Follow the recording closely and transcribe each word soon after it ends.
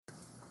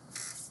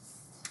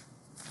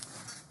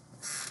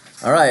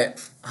All right.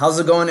 How's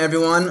it going,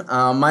 everyone?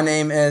 My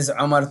name is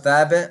Omar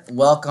Thabit.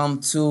 Welcome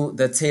to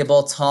the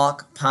Table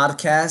Talk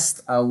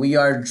podcast. We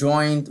are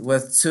joined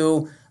with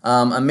two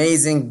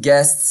amazing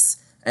guests,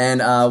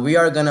 and we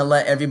are going to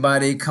let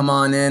everybody come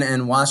on in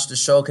and watch the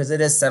show because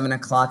it is 7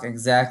 o'clock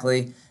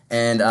exactly.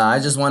 And I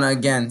just want to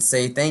again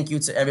say thank you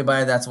to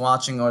everybody that's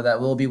watching or that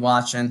will be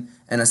watching,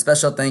 and a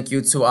special thank you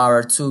to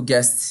our two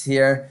guests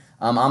here.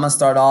 I'm going to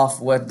start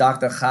off with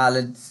Dr.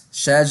 Khalid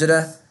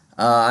Shajra.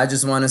 I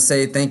just want to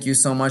say thank you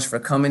so much for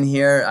coming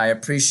here. I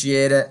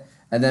appreciate it.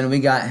 And then we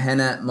got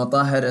Hannah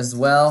Mutahid as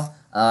well.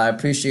 I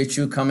appreciate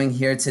you coming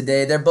here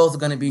today. They're both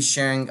going to be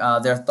sharing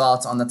their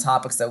thoughts on the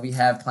topics that we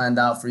have planned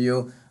out for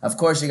you. Of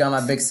course, you got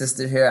my big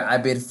sister here,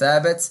 Abir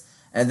Thabit.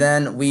 And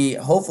then we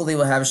hopefully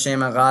will have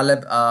Shema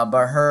Ghalib,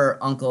 but her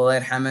uncle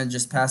Allah Hamid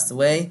just passed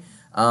away.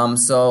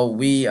 So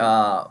we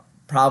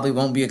probably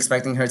won't be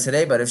expecting her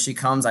today, but if she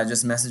comes, I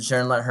just message her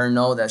and let her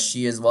know that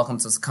she is welcome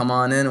to come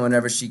on in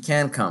whenever she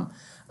can come.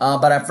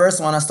 But I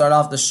first want to start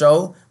off the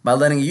show by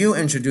letting you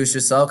introduce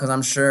yourself because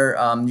I'm sure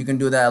you can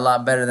do that a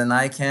lot better than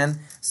I can.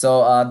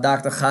 So,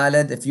 Dr.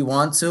 Khalid, if you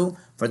want to,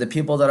 for the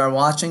people that are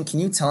watching, can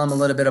you tell them a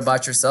little bit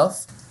about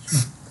yourself? Sure.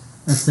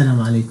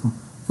 Assalamu alaikum.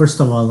 First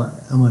of all,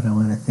 Amar, I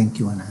want to thank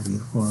you and Habir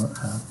for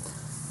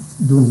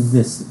doing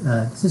this.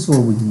 This is what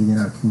we need in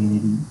our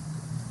community,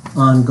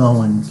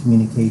 ongoing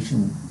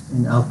communication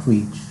and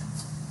outreach.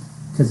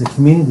 Because a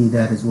community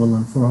that is well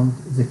informed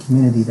is a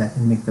community that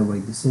can make the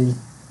right decision.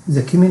 It's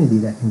a community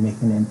that can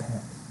make an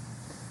impact.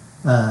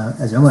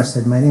 As Omar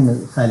said, my name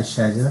is Khalid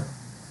Shajra.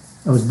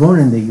 I was born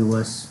in the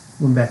U.S.,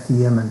 went back to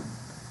Yemen.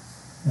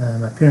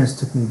 My parents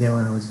took me there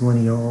when I was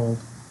 1 year old.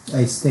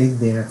 I stayed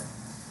there,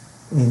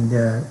 and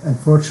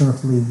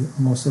unfortunately,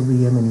 almost every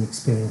Yemeni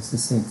experienced the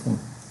same thing.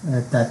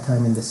 At that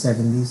time in the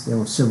 70s, there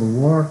was civil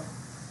war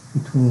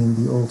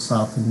between the old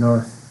South and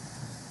North.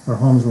 Our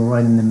homes were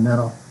right in the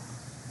middle.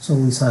 So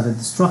we saw the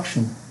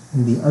destruction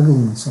and the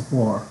ugliness of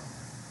war,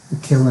 the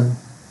killing,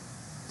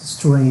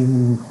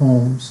 destroying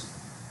homes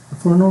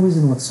for no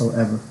reason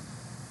whatsoever,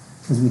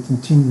 as we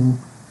continue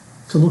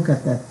to look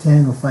at that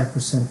 10 or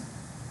 5%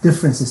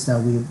 differences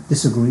that we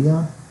disagree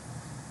on,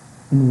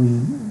 and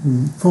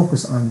we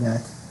focus on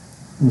that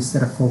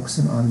instead of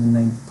focusing on the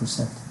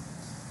 90%.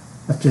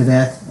 After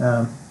that,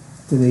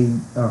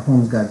 our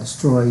homes got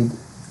destroyed.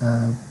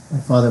 My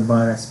father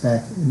brought us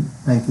back in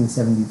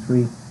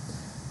 1973.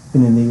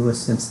 Been in the U.S.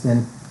 since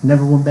then.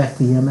 Never went back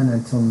to Yemen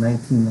until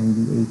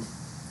 1998.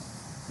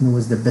 And it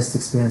was the best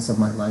experience of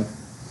my life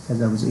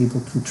because I was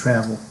able to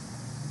travel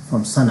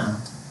from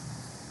Sana'a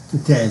to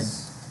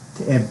Taiz,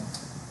 to Eb,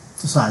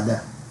 to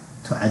Sa'da,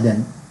 to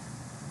Aden.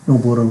 No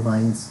border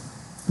lines,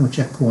 no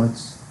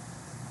checkpoints.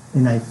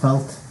 And I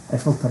felt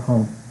at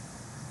home.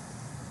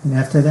 And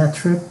after that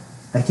trip,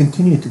 I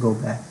continued to go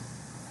back.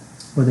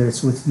 Whether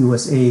it's with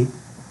USA,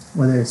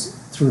 whether it's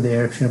through the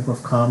Arab Chamber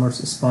of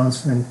Commerce,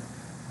 sponsoring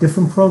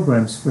different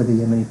programs for the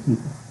Yemeni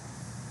people.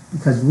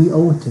 Because we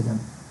owe it to them.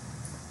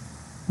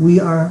 We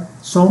are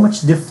so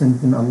much different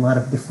than a lot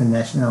of different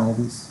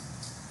nationalities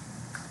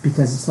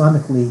because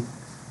Islamically it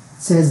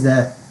says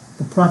that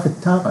the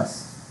Prophet taught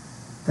us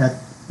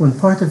that when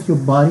part of your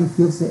body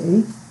feels the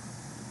ache,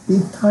 the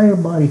entire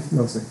body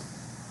feels it.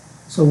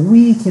 So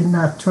we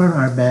cannot turn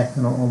our back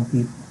on our own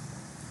people.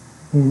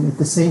 And at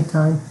the same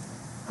time,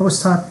 I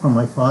was taught by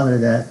my father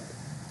that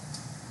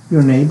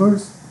your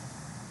neighbors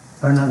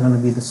are not going to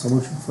be the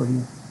solution for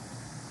you.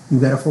 You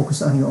got to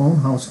focus on your own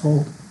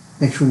household,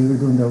 make sure you're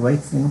doing the right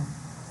thing.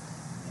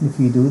 If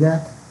you do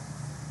that,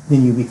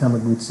 then you become a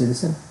good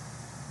citizen,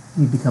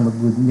 you become a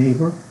good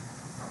neighbor,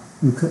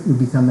 you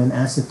become an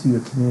asset to your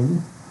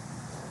community,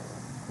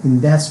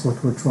 and that's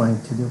what we're trying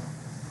to do.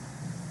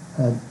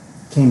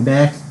 Came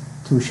back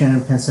to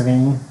Shannon,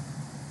 Pennsylvania,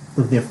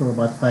 lived there for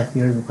about 5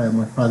 years while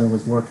my father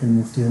was working,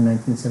 moved here in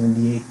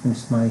 1978,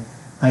 finished my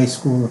high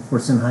school at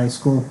Fordson High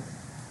School,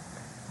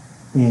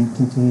 and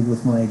continued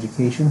with my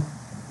education.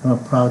 I'm a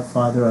proud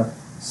father of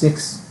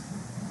 6.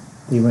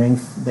 They range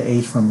the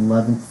age from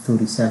 11 to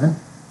 37.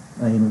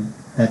 I am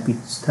happy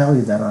to tell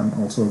you that I'm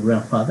also a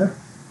grandfather.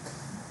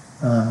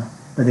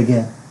 But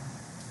again,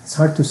 it's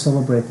hard to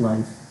celebrate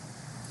life.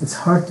 It's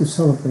hard to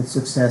celebrate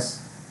success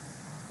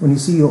when you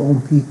see your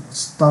own people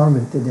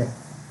starving to death,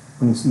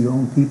 when you see your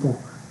own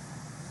people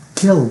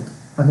killed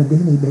on a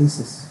daily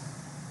basis,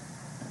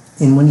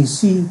 and when you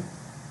see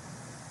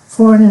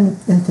foreign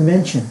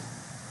intervention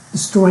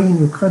destroying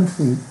your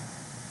country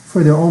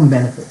for their own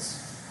benefits.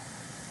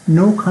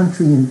 No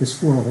country in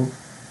this world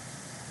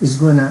is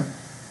going to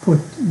put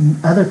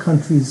other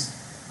countries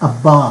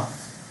above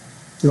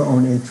their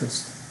own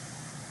interest.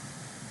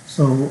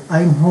 So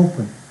I'm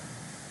hoping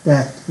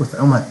that with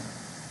Umar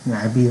and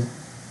Abir,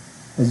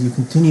 as you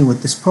continue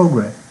with this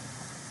program,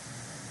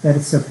 that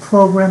it's a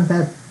program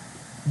that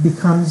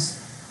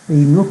becomes a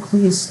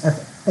nucleus of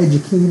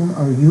educating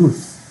our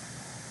youth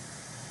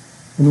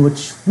in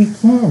which we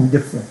can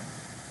differ,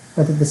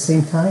 but at the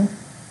same time,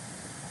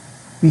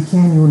 we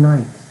can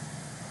unite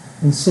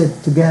and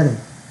sit together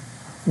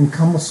and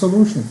come with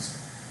solutions.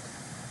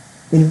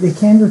 And if they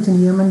can't do it in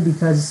Yemen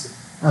because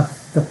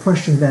of the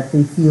pressure that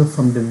they feel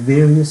from the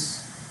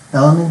various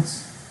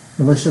elements,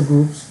 militia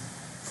groups,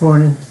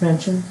 foreign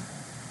intervention.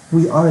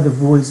 We are the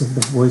voice of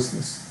the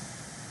voiceless.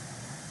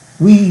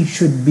 We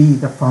should be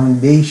the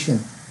foundation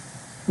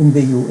in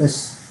the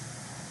U.S.,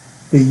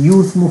 the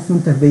youth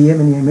movement of the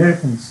Yemeni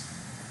Americans,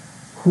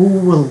 who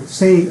will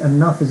say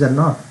enough is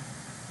enough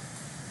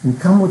and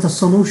come with a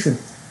solution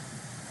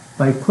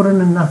by putting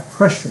enough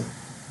pressure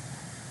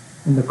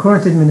on the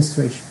current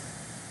administration,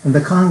 and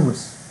the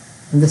Congress,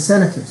 and the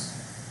senators.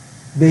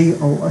 They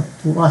owe it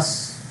to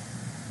us.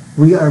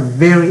 We are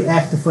very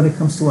active when it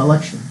comes to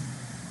election.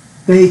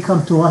 They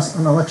come to us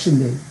on election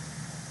day,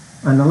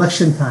 on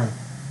election time.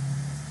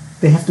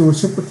 They have to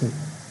reciprocate.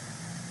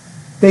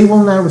 They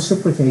will not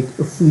reciprocate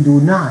if we do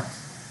not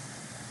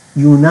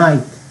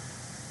unite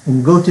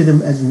and go to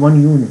them as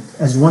one unit,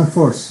 as one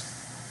force.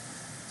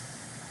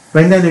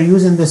 Right now they're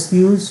using this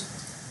fuse.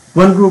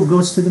 One group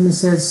goes to them and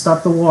says,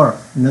 stop the war.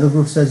 Another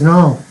group says,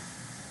 no,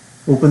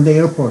 open the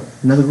airport.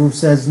 Another group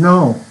says,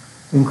 no,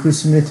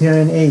 increase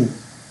humanitarian aid.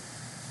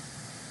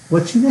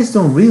 What you guys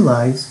don't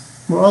realize,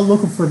 we're all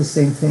looking for the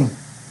same thing.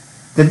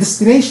 The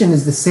destination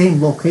is the same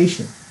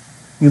location.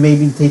 You may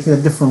be taking a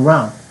different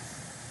route.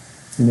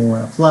 You may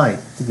want to fly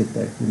to get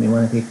there. You may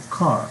want to take a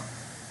car.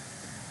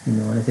 You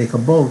may want to take a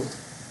boat.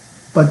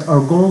 But our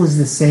goal is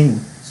the same.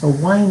 So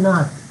why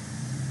not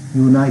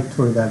unite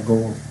toward that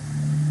goal?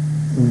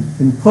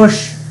 And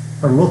push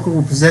our local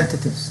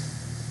representatives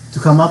to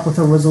come up with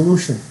a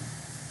resolution.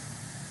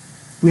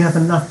 We have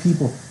enough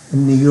people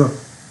in New York,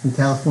 in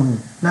California,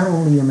 not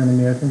only Yemen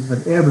Americans,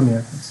 but Arab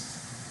Americans,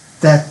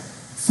 that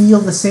feel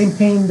the same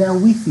pain that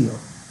we feel.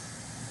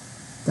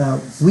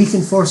 That we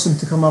can force them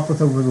to come up with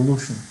a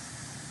resolution.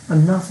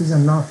 Enough is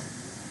enough.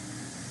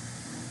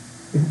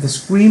 If the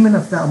screaming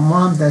of that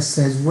mom that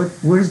says,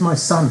 where's my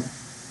son?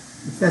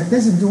 If that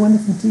doesn't do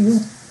anything to you,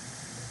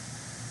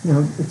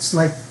 it's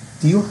like,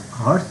 do you have a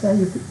heart that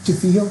to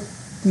feel?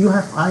 Do you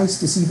have eyes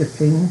to see the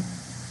pain?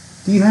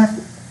 Do you have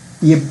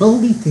the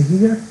ability to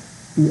hear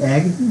the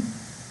agony?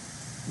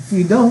 If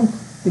you don't,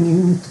 then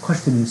you need to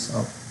question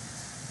yourself.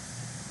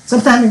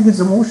 Sometimes it gets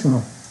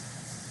emotional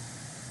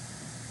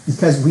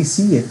because we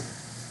see it.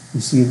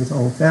 We see it with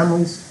our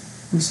families.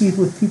 We see it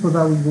with people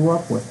that we grew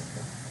up with.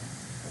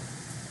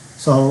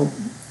 So,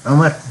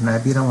 Omar and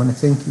Abir, I want to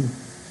thank you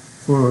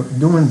for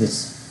doing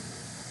this.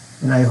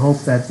 And I hope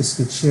that this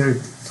gets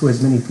shared to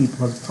as many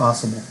people as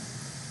possible.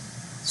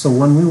 So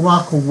when we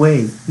walk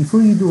away,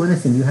 before you do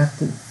anything, you have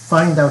to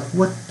find out,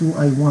 what do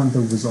I want the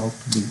result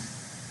to be?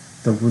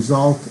 The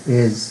result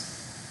is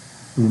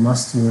we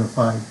must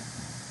unify.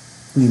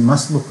 We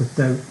must look at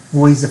the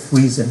voice of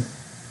reason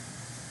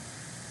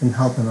and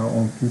helping our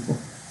own people.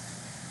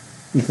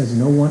 Because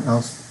no one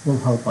else will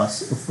help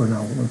us if we're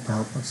not willing to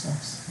help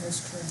ourselves.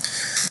 That's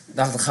true.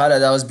 Dr.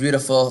 Khaled, that was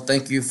beautiful.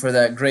 Thank you for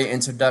that great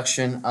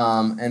introduction.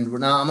 And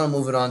now I'm going to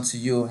move it on to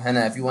you, Henna.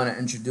 If you want to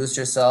introduce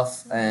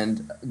yourself,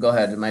 and go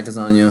ahead, the mic is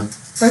on you.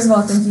 First of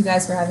all, thank you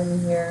guys for having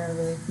me here. I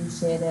really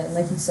appreciate it. And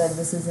like you said,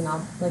 this is an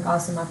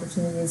awesome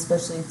opportunity,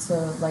 especially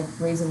to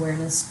raise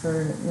awareness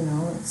for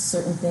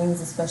certain things,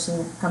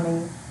 especially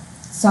coming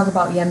to talk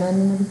about Yemen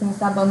and everything like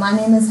that. But my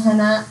name is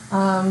Henna.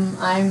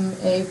 I'm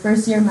a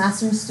first-year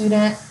master's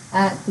student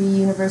at the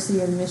University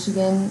of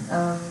Michigan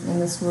in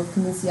the School of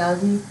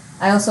Kinesiology.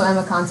 I also am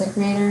a content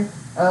creator.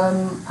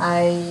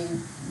 I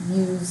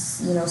use,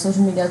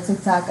 social media,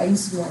 TikTok. I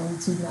used to be on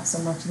YouTube, not so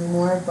much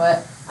anymore,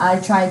 but I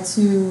try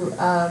to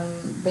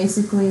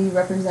basically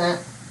represent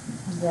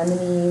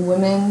Yemeni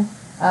women,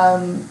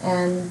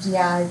 and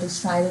I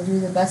just try to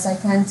do the best I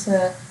can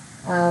to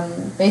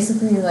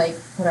basically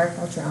put our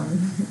culture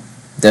on.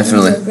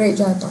 Definitely. You did a great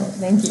job on it.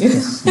 Thank you.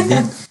 Yes, you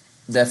did.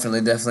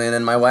 Definitely. And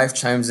then my wife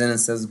chimes in and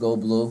says, go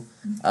blue.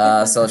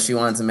 So she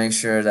wanted to make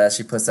sure that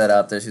she puts that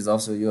out there. She's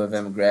also a U of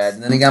M grad.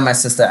 And then we got my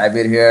sister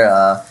Abir here.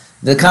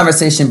 The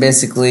conversation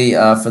basically,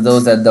 for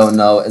those that don't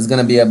know, is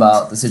going to be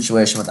about the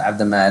situation with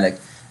Abd Malik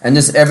and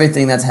just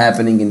everything that's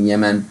happening in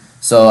Yemen.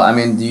 So,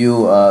 do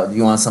you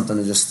want something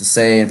to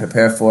say and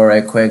prepare for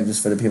right quick,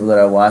 just for the people that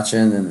are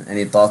watching, and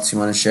any thoughts you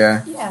want to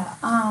share?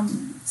 Yeah.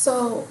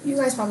 So you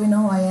guys probably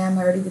know who I am.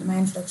 I already did my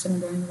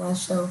introduction during the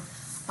last show.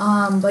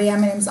 My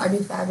name is Abir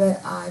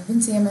Thabit. I've been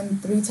to Yemen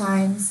 3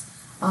 times.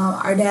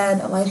 Our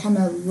dad, Allah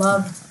yarhamah,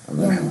 loved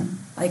Yemen.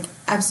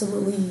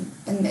 Absolutely.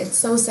 And it's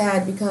so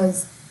sad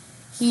because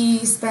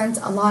he spent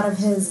a lot of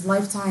his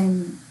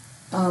lifetime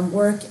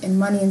work and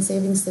money and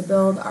savings to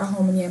build our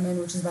home in Yemen,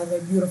 which is, by the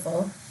way,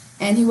 beautiful.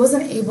 And he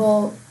wasn't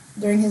able,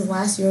 during his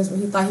last years where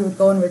he thought he would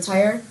go and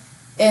retire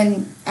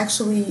and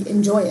actually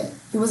enjoy it.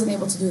 He wasn't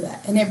able to do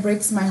that. And it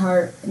breaks my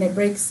heart. And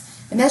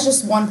that's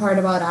just one part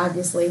about it,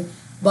 obviously.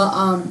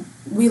 But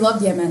we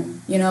loved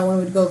Yemen. When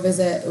we'd go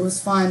visit, it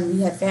was fun.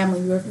 We had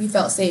family. We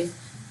felt safe.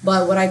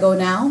 But would I go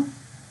now?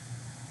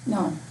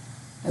 No,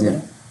 I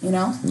wouldn't.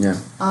 Yeah.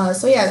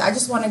 I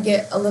just want to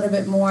get a little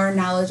bit more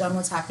knowledge on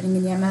what's happening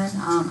in Yemen.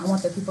 I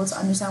want the people to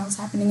understand what's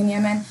happening in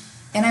Yemen.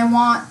 And I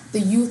want the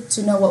youth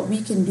to know what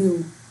we can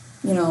do,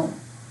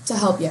 to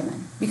help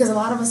Yemen. Because a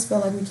lot of us feel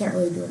like we can't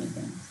really do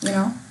anything,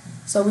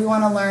 So we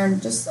want to learn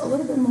just a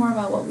little bit more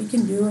about what we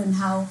can do and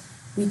how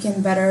we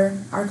can better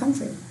our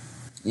country.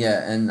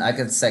 Yeah, and I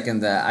could second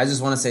that. I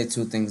just want to say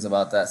two things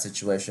about that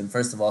situation.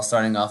 First of all,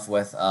 starting off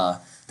with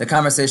the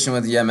conversation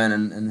with Yemen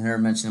and her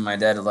mentioning my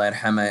dad, Allah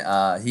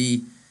yarhamah,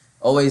 he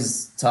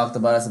always talked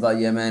about us about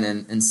Yemen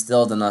and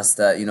instilled in us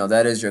that,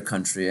 that is your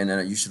country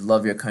and you should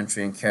love your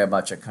country and care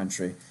about your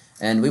country.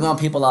 And we want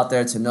people out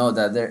there to know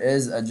that there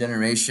is a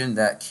generation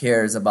that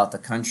cares about the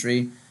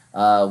country.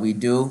 We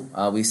do,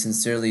 we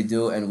sincerely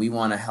do, and we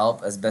want to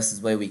help as best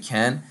as way we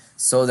can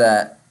so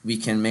that we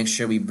can make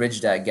sure we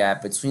bridge that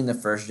gap between the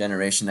first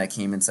generation that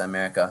came into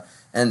America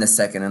and the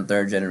second and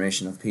third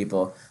generation of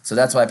people. So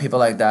that's why people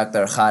like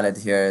Dr. Khalid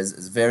here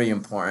is very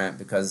important,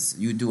 because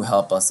you do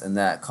help us in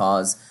that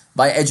cause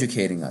by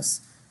educating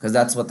us, because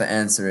that's what the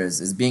answer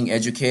is being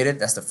educated.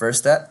 That's the first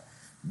step.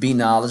 Be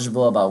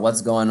knowledgeable about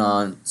what's going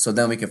on, so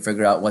then we can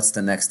figure out what's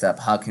the next step.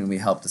 How can we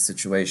help the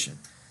situation?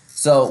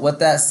 So with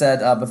that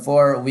said,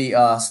 before we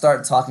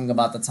start talking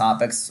about the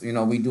topics,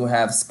 we do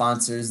have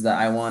sponsors that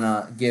I want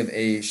to give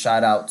a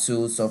shout out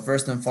to. So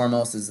first and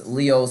foremost is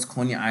Leo's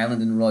Coney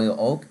Island in Royal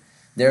Oak.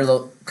 Their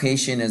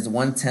location is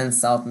 110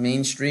 South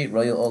Main Street,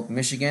 Royal Oak,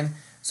 Michigan.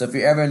 So if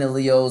you're ever in the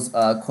Leo's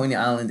Coney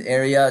Island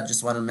area,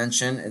 just want to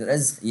mention, it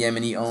is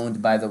Yemeni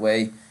owned, by the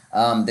way.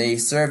 They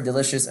serve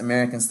delicious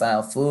American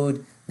style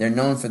food. They're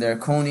known for their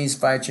Coney's,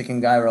 fried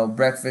chicken gyro,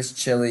 breakfast,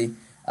 chili.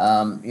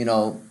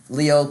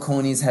 Leo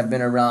Coney's have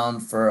been around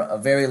for a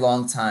very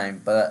long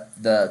time, but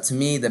to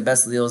me, the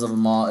best Leo's of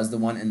them all is the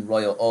one in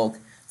Royal Oak.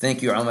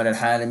 Thank you, Umar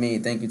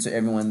Al-Halimi. Thank you to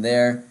everyone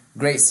there.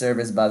 Great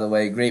service, by the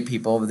way. Great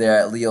people over there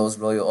at Leo's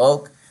Royal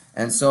Oak.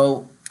 And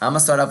so I'm going to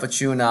start off with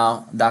you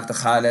now, Dr.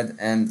 Khalid.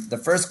 And the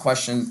first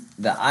question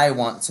that I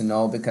want to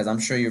know, because I'm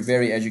sure you're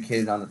very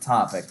educated on the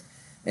topic,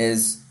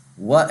 is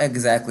what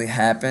exactly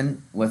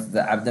happened with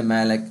the Abd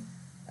Malik,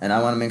 and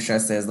I want to make sure I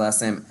say his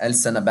last name,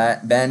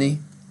 El-Sanabani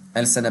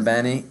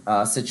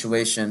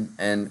situation.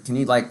 And can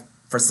you,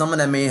 for someone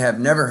that may have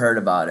never heard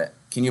about it,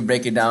 can you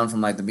break it down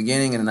from the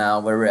beginning and now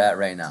where we're at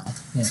right now?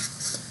 Yeah.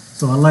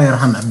 So Allah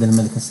yarham Abd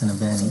al-Malik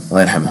al-Sanabani.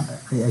 Allah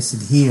yarham. I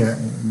sit here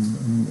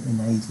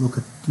and I look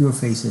at your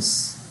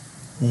faces,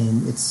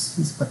 and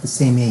he's about the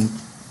same age.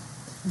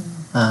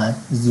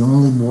 He's the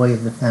only boy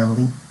of the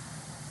family.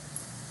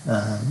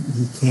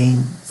 He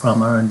came,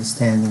 from our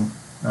understanding,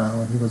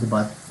 when he was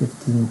about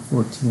 15,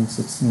 14,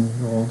 16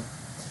 years old.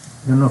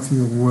 I don't know if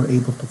you were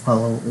able to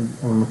follow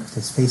or look at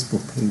his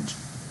Facebook page.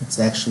 It's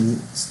actually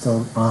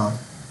still on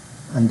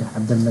under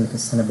Abd al-Malik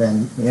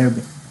al-Sanabani in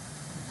Arabic.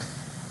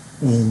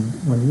 And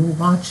when you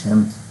watch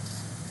him,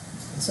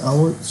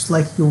 it's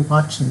like you're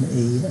watching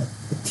a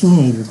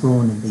teenager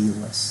growing in the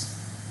U.S.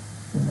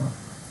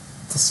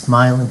 It's a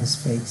smile on his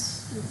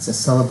face. It's a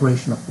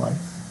celebration of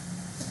life.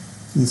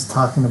 He's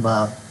talking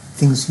about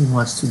things he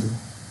wants to do.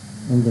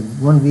 And the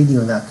one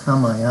video that caught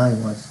my eye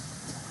was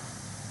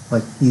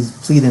he's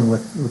pleading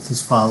with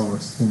his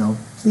followers,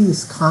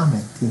 please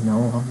comment,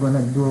 I'm going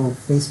to do a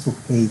Facebook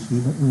page,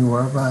 even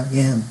wherever I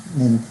am,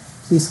 and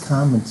please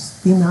comment,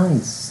 be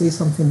nice, say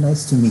something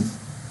nice to me.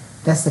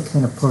 That's the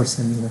kind of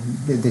person,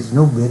 there's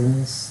no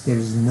bitterness,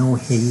 there's no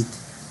hate,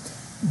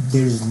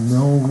 there's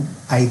no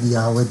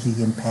ideology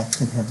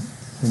impacting him,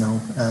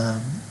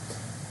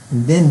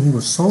 and then he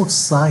was so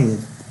excited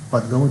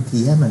about going to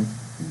Yemen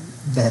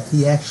that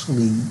he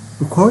actually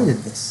recorded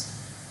this.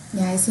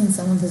 Yeah, I've seen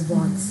some of his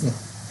vlogs. Yeah.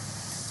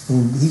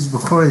 And he's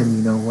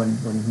recording, when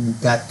he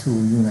got to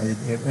United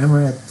Arab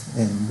Emirates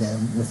and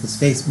with his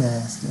face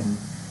mask, and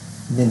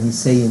then he's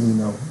saying,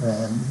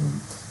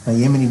 my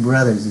Yemeni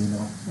brothers,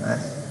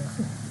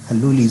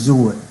 Haluli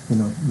Zuwa,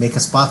 make a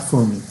spot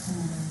for me.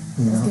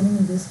 He's giving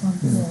me this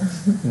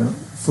one.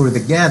 For the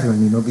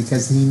gathering,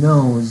 because he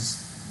knows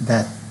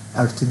that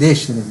our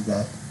tradition is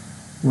that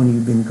when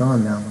you've been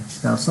gone that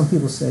much. Now, some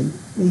people say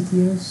 8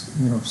 years,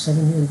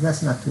 7 years,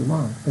 that's not too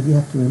long. But you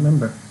have to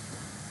remember,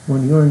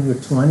 when you're in your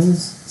 20s,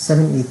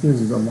 7, 8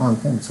 years is a long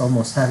time. It's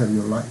almost half of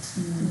your life.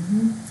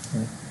 Mm-hmm.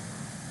 Okay.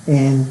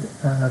 And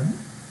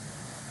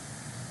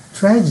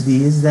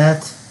tragedy is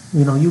that,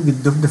 you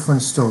get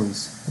different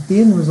stories. But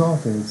the end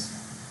result is,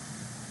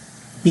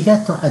 he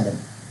got to Aden.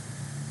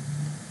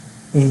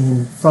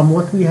 And from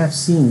what we have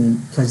seen,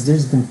 because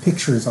there's been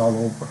pictures all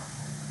over,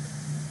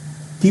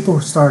 people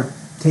start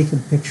taking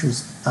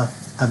pictures of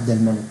Abd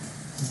al-Malik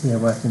as he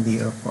arrived in the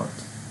airport.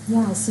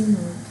 Yeah, I seen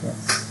that.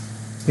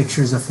 Yes.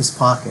 Pictures of his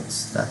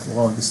pockets, that,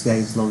 this guy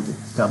is loaded,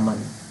 he's got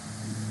money.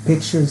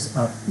 Pictures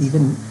of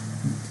even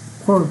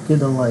poor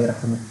kid, Allah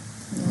yarhamah.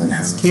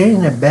 He's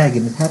carrying a bag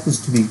and it happens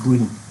to be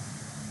green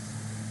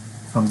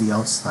from the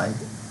outside.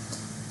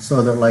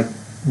 So they're like,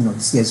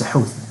 this guy's a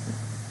Houthi.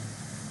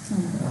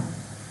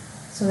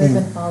 So they've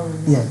been following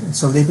him. Yeah, and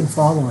so they've been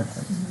following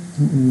him.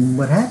 Mm-hmm. And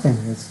what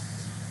happened is,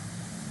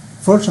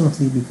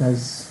 fortunately,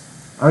 because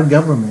our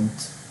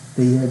government,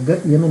 the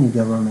Yemeni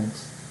government,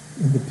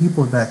 and the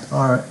people that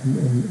are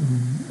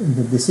in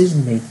the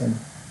decision-making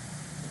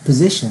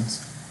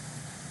positions,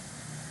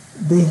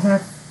 they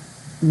have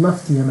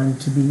left Yemen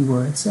to be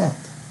where it's at.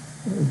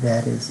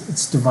 That is,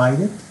 it's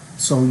divided.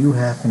 So you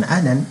have an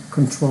Aden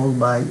controlled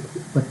by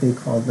what they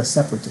call the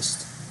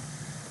separatists.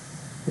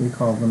 They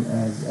call them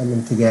as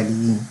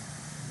al-Intigaliyin.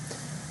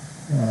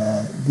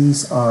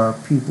 These are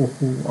people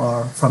who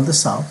are from the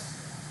south,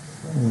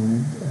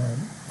 and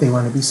they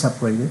want to be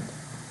separated.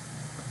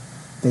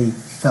 They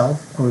felt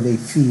or they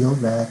feel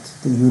that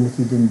the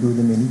unity didn't do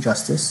them any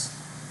justice,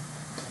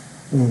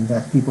 and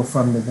that people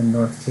from the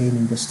north came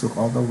and just took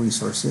all the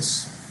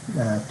resources,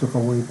 took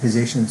away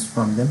positions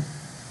from them,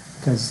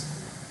 because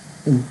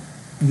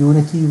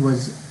unity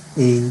was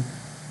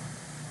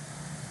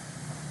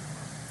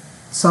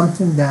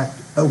something that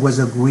was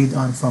agreed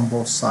on from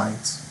both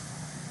sides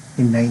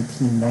in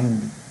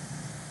 1990.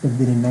 But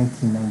then in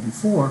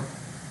 1994,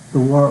 the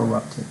war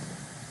erupted,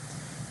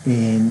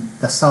 and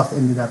the South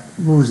ended up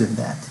losing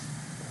that.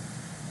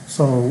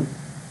 So,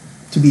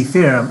 to be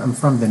fair, I'm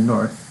from the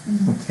North,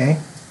 okay?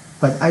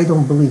 But I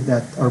don't believe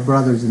that our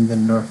brothers in the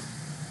North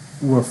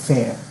were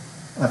fair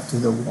after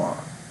the war,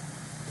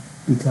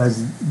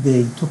 because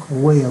they took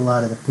away a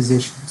lot of the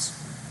positions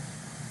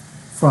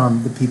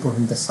from the people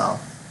in the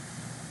South.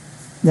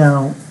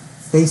 Now,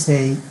 they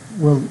say,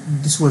 well,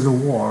 this was a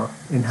war,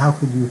 and how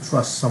could you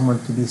trust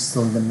someone to be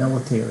still in the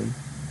military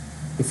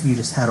if you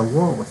just had a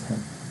war with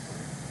him?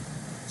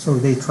 So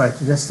they try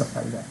to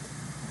justify that.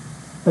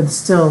 But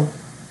still,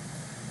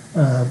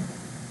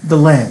 the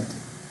land,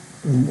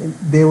 and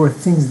there were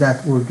things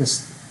that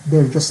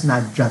they're just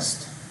not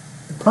just.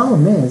 The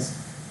problem is,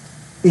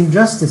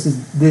 injustice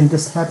didn't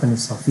just happen in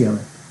South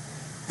Yemen.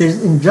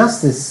 There's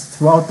injustice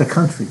throughout the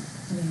country.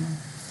 Yeah.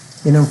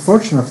 And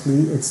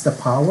unfortunately, it's the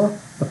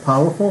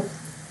powerful,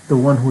 the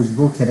one who's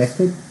well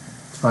connected,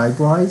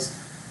 tribe-wise,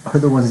 are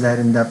the ones that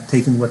end up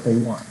taking what they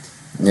want.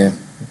 Yeah.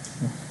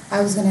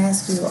 I was going to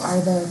ask you,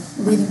 are the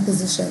leading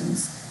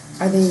positions,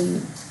 are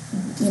they,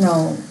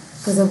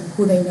 because of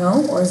who they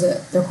know, or is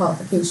it their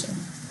qualification?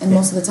 And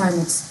most of the time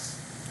it's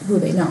who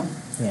they know.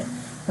 Yeah.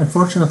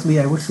 Unfortunately,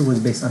 I wish it was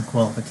based on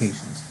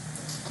qualifications.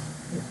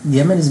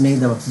 Yemen is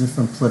made up of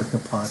different political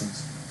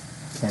parties,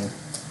 okay?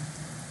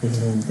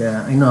 And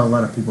I know a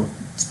lot of people,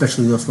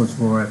 especially those ones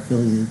who are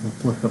affiliated with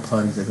political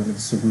parties, are going to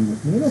disagree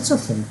with me. That's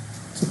okay.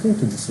 It's okay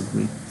to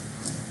disagree.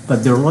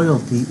 But their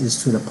loyalty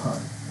is to the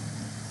party,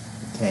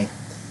 okay?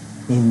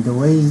 In the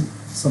way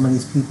some of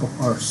these people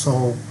are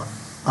so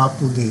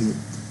obligated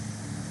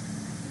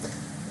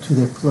to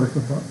their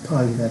political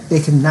party that they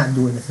cannot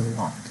do anything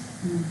wrong.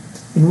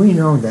 And we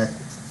know that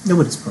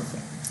nobody's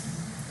perfect.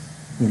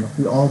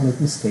 We all make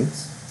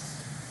mistakes.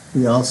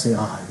 We all say,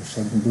 I wish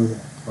I didn't do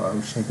that, or I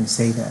wish I didn't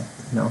say that,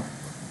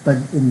 But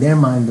in their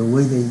mind, the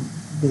way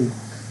they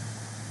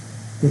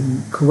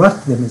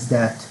corrupt them is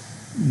that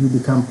you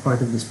become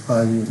part of this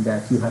party and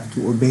that you have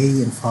to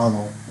obey and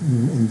follow,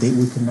 and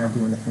we cannot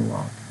do anything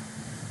wrong.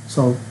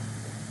 So,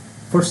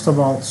 first of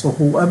all,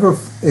 whoever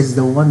is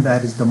the one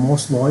that is the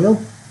most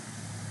loyal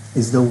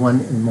is the one,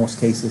 in most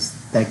cases,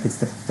 that gets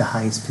the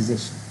highest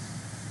position.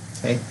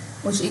 Okay?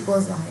 Which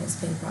equals the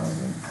highest pay,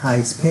 probably.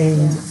 Highest pay,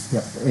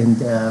 yep. And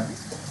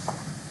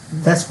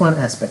that's one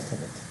aspect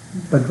of it.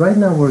 But right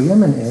now where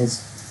Yemen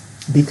is,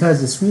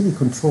 because it's really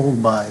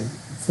controlled by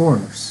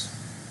foreigners,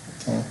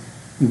 okay?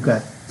 You've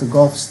got the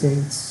Gulf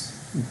states,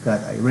 you've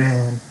got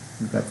Iran,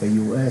 you've got the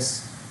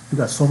US, you've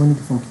got so many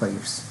different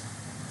players.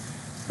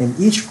 And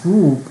each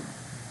group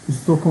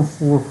is looking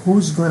for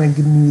who's going to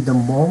give me the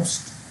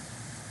most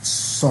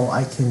so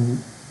I can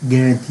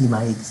guarantee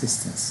my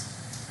existence.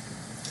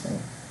 Okay?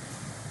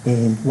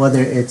 And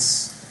whether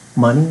it's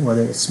money,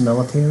 whether it's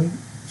military.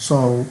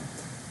 So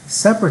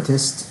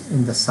separatists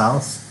in the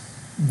south,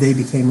 they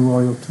became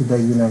loyal to the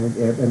United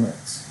Arab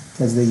Emirates.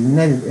 Because the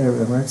United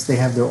Arab Emirates, they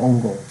have their own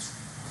goals.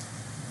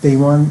 They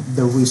want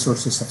the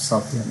resources of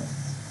South Yemen.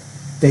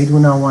 They do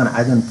not want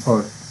Aden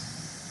Port,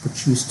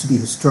 which used to be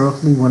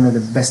historically one of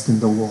the best in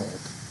the world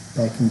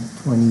back in the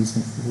 20s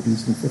and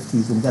 40s and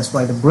 50s. And that's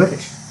why the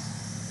British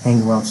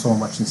hang around so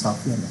much in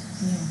South Yemen.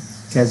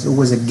 Because it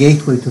was a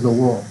gateway to the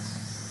world.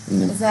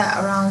 Is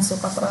that around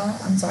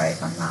Socotra? I'm sorry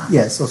if I'm not.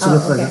 Yeah, so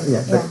Socotra,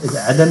 but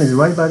Aden is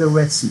right by the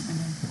Red Sea.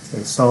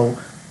 Okay, so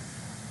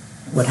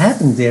what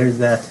happened there is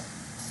that,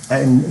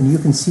 and you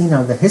can see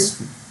now the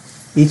history.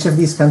 Each of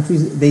these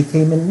countries, they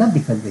came in not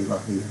because they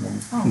love the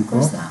Yemeni people.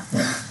 Of course not.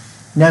 Yeah.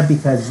 Not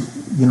because,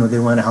 they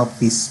want to help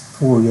these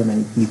poor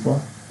Yemeni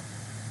people.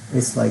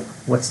 It's like,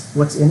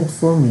 what's in it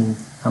for me?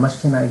 How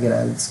much can I get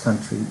out of this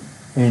country?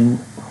 And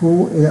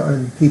who are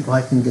the people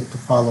I can get to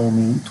follow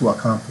me to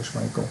accomplish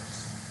my goals?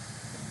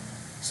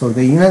 So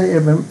the United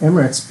Arab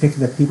Emirates pick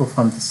the people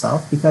from the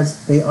south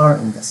because they are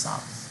in the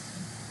south.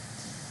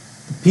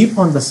 The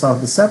people in the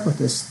south, the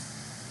separatists,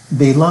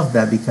 they love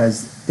that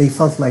because they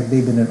felt like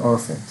they've been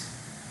orphaned.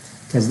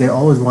 Because they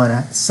always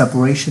want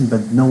separation,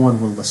 but no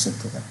one will listen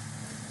to them.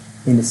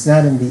 And it's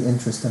not in the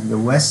interest of the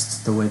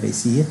West, the way they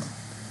see it,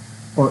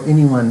 or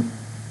anyone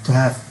to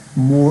have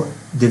more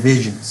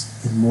divisions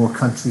in more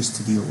countries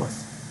to deal with.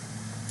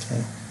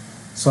 Okay?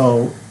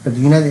 So, but the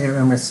United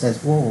Arab Emirates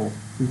says, whoa,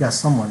 we got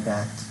someone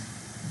that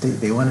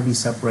they want to be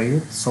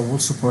separated, so we'll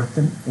support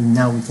them, and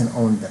now we can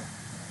own them.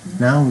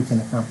 Now we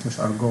can accomplish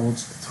our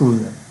goals through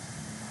them.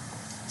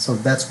 So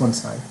that's one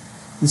side.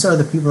 These are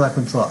the people that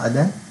control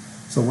Aden.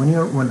 So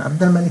when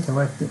Abdul Malik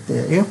arrived at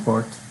the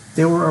airport,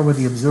 they were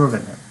already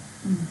observing him.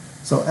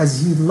 So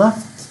as he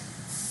left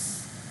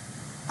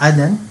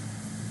Aden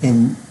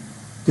in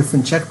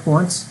different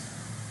checkpoints,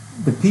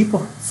 the people,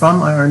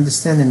 from our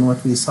understanding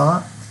what we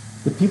saw,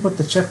 the people at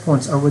the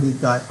checkpoints already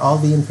got all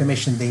the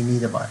information they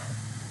need about him.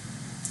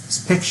 His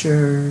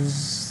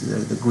pictures,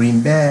 the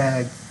green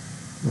bag,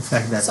 the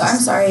fact that... So I'm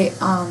sorry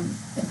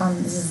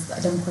this is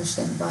a dumb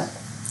question, but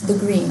the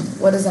green,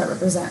 what does that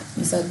represent?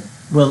 You said...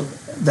 Well,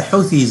 the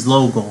Houthis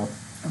logo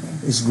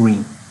is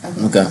green.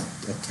 Okay.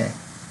 Okay.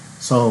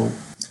 So...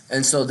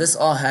 And so this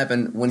all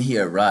happened when he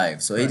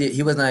arrived. So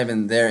he was not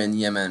even there in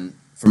Yemen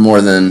for more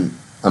than,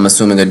 I'm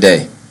assuming, a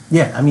day.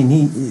 Yeah, I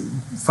mean,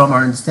 from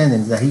our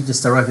understanding, that he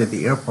just arrived at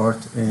the airport,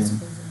 and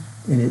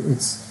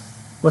it's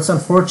what's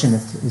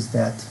unfortunate is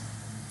that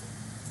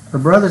our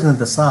brothers in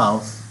the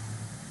South,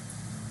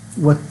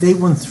 what they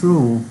went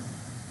through,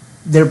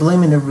 they're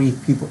blaming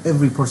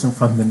every person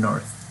from the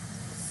North.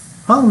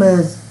 Problem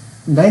is,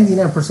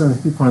 99%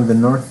 of the people in the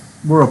North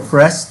were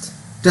oppressed,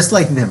 just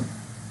like them.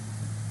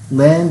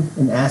 Land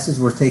and assets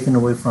were taken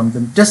away from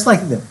them, just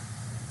like them.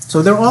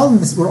 So we're all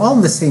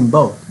in the same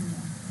boat.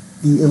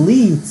 The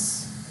elites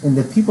and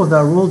the people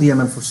that ruled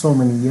Yemen for so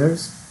many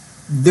years,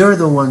 they're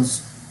the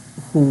ones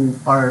who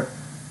are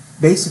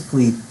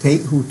basically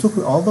who took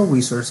all the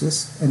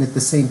resources, and at the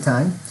same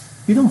time,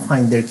 you don't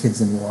find their kids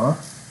in war.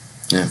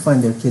 Yeah. You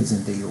find their kids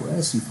in the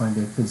U.S., you find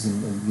their kids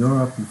in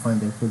Europe, you find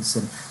their kids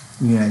in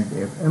the United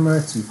Arab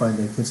Emirates, you find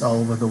their kids all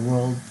over the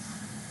world,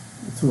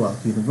 throughout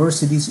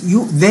universities.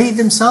 They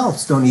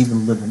themselves don't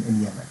even live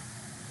in Yemen.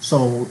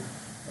 So,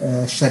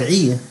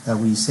 Shari'iyya,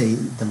 we say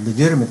the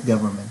legitimate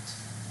government,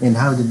 and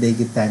how did they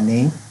get that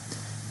name?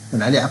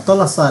 When Ali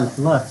Abdullah Saleh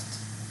left,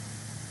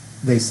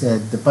 they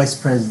said the vice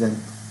president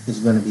is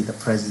going to be the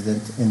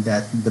president, and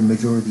that the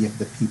majority of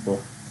the people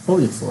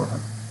voted for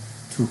him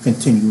to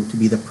continue to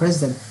be the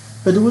president.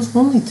 But it was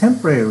only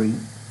temporary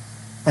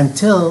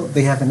until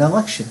they have an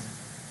election.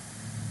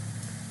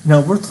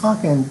 Now we're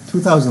talking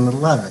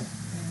 2011.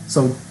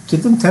 So to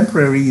them,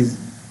 temporary is,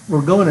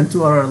 we're going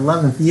into our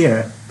 11th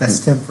year, that's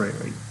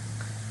temporary.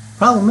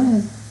 Problem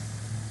is,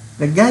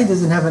 the guy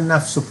doesn't have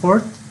enough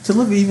support to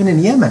live even in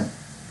Yemen.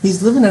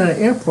 He's living at an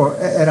airport,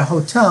 at a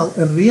hotel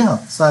in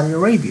Riyadh, Saudi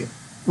Arabia,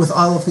 with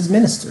all of his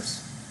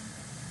ministers.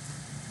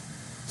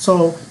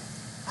 So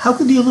how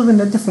could you live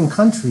in a different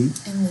country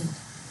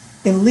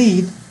and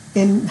lead,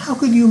 and how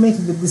could you make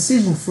the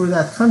decision for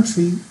that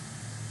country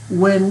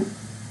when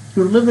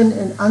you're living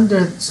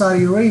under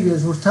Saudi Arabia,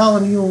 who are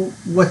telling you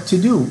what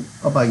to do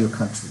about your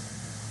country?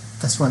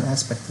 That's one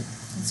aspect of it.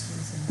 That's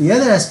crazy. The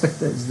other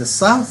aspect is the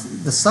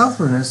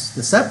Southerners,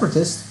 the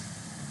separatists,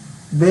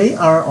 they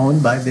are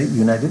owned by the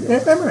United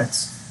Arab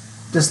Emirates,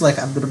 just like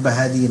Abdul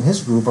Bahadi and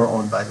his group are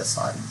owned by the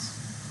Saudis.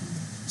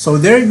 So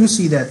there you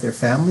see that their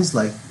families,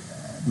 like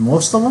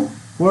most of them,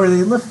 where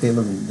they live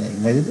in the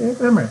United Arab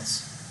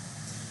Emirates.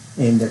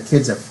 And their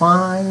kids are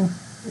fine,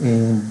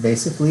 and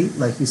basically,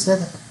 like you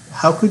said,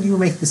 how could you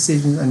make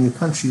decisions on your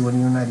country when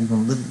you're not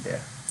even living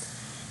there?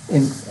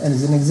 And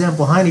as an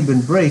example, Hani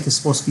bin Break is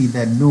supposed to be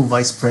that new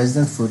vice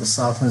president for the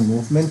Southern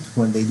movement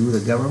when they do the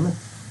government.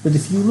 But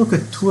if you look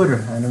at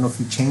Twitter, I don't know if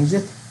you changed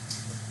it,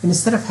 and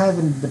instead of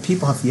having the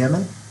people of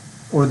Yemen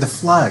or the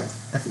flag,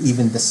 of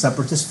even the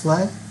separatist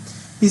flag,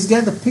 he's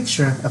got the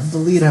picture of the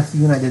leader of the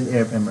United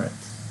Arab Emirates.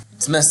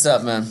 It's messed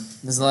up, man.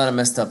 There's a lot of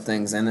messed up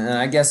things. And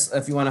I guess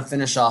if you want to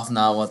finish off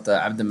now with the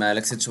Abdul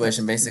Malik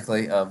situation,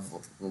 basically, of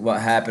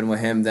what happened with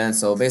him then.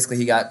 So basically,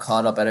 he got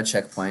caught up at a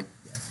checkpoint.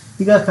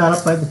 He got caught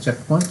up by the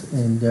checkpoint,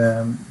 and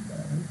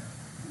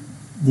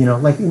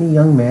like any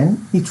young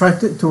man, he tried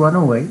to run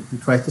away. He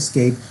tried to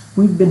escape.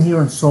 We've been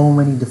hearing so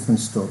many different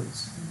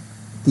stories.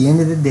 At the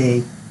end of the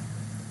day,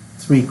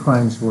 3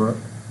 crimes were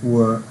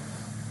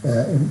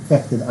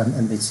infected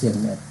on the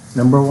CNN.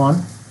 Number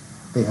 1,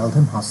 they held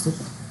him hostage.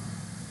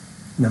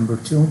 Number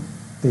 2,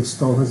 they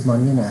stole his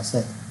money and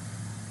asset.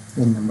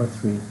 And number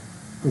 3,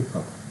 they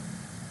killed him.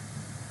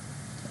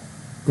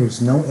 There's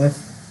no if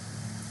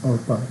or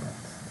but about that.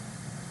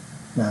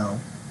 Now,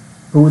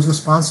 who was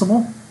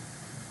responsible?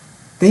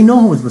 They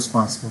know who is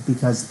responsible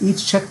because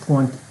each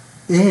checkpoint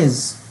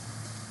is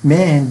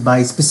manned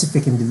by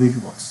specific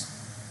individuals.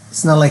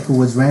 It's not like it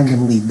was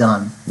randomly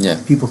done.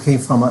 Yeah. People came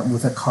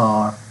with a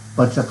car,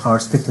 bunch of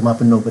cars, picked them up,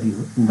 and nobody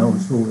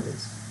knows who it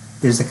is.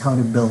 There's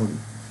accountability.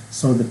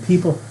 So the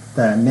people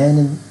that are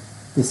manning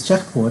this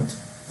checkpoint,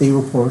 they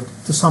report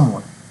to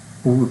someone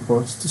who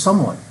reports to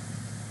someone.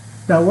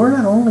 Now, we're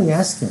not only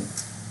asking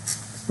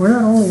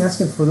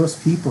for those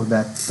people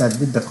that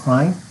did the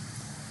crime,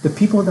 the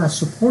people that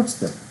supports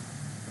them,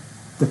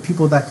 the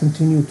people that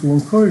continue to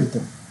encourage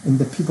them, and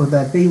the people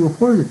that they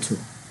reported to.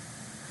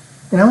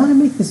 And I want to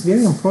make this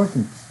very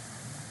important.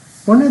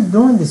 We're not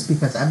doing this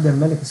because Abdul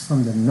Malik is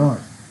from the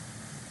north.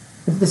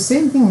 If the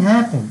same thing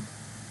happened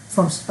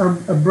from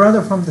a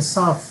brother from the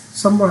south,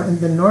 somewhere in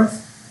the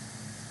north,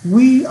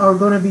 we are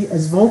going to be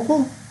as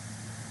vocal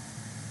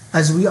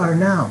as we are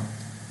now.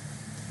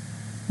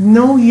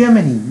 No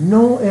Yemeni,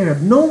 no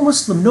Arab, no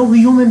Muslim, no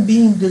human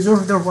being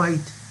deserves the right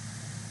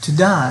to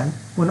die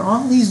when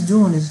all he's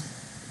doing is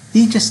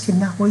he just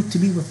cannot wait to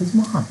be with his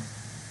mom.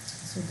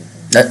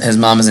 His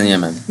mom is in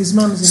Yemen. His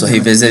mom is in So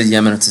Yemen. he visited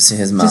Yemen to see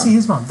his mom. To see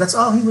his mom. That's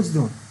all he was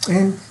doing.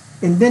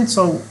 And then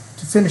so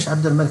to finish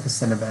Abdul Malik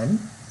al-Sanabani,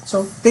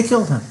 so they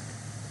killed him.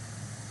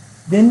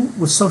 Then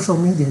with social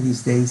media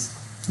these days,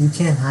 you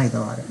can't hide a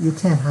lot. You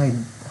can't hide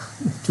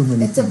too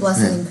many It's a things.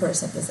 blessing and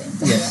curse at the same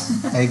time.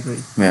 Yes, I agree.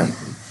 Yeah. I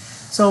agree.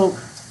 So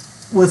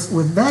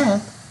with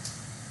that,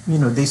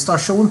 they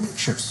start showing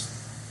pictures.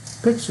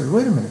 Pictures.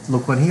 Wait a minute.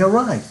 Look when he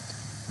arrived.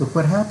 Look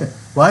what happened.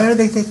 Why are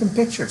they taking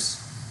pictures?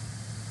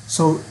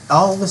 So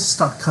all this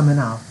stuff coming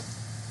out.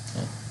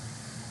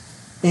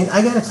 And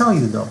I gotta tell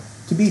you though,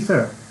 to be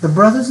fair, the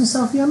brothers in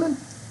South Yemen,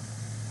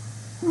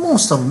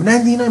 most of them,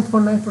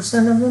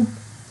 99.9% of them,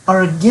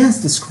 are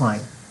against this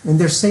crime. And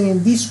they're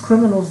saying these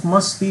criminals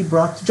must be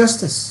brought to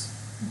justice.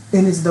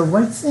 And it's the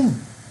right thing.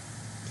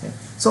 Okay.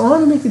 So I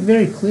want to make it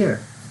very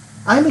clear.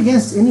 I'm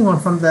against anyone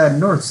from the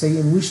north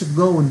saying we should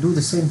go and do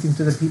the same thing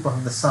to the people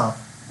of the south.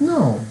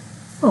 No.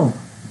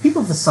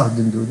 People of the south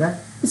didn't do that.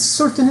 It's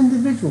certain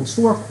individuals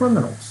who are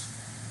criminals.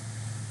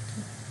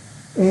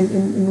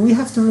 And we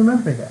have to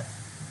remember that.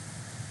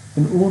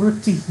 In order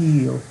to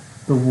heal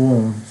the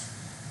wounds,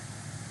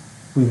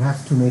 we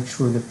have to make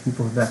sure that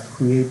people that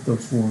create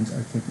those wounds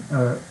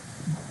are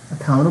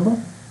accountable.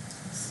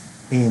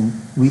 And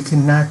we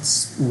cannot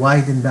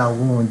widen that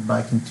wound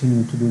by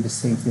continuing to do the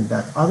same thing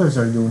that others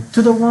are doing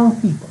to the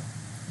wrong people.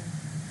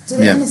 To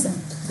the Yeah. innocent.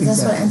 Because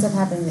that's what Exactly. ends up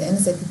happening. The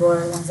innocent people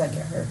are the ones that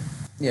get hurt.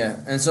 Yeah,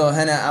 and so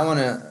Henna, I want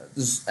to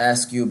just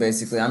ask you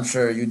basically, I'm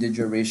sure you did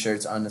your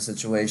research on the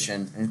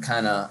situation and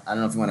kind of, I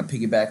don't know if you want to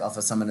piggyback off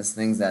of some of the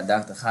things that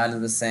Dr.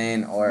 Khalid was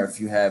saying or if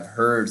you have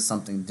heard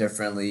something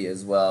differently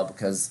as well,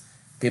 because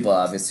people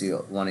obviously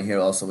want to hear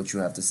also what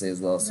you have to say as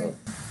well.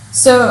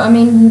 So, I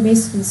mean, he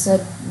basically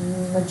said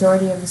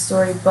majority of the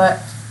story, but,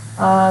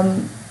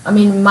 I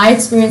mean, my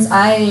experience,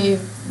 I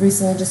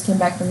recently just came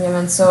back from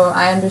Yemen, so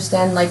I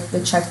understand, like, the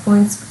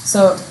checkpoints.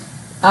 So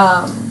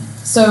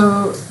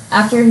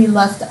after he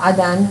left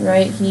Aden,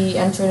 right, he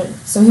entered,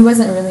 so he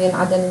wasn't really in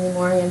Aden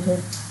anymore, he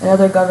entered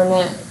another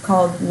government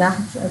called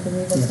Najd, I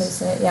believe that's how you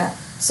say it, yeah.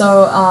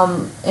 So,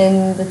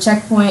 in the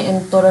checkpoint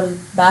in Tor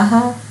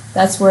al-Baha,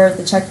 that's where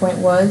the checkpoint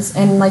was,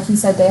 and like he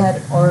said, they had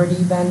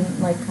already been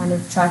like kind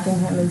of tracking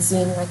him and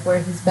seeing like where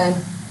he's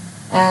been,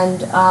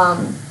 and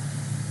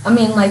I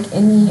mean like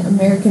any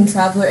American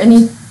traveler,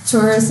 any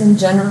tourist in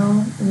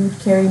general, would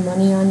carry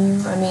money on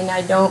you. I mean,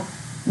 I don't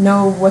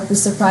know what the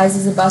surprise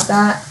is about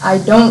that. I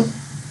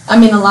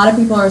mean, a lot of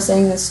people are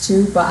saying this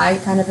too, but I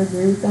kind of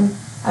agree with them.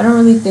 I don't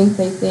really think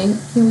they think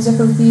he was a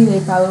Houthi. They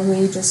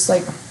probably just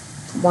like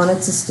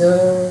wanted to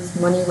steal his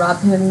money,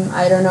 rob him.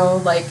 I don't know,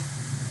 like.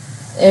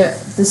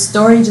 The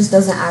story just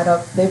doesn't add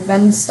up. They've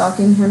been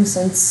stalking him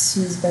since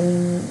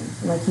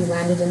he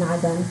landed in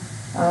Aden.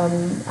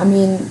 I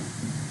mean,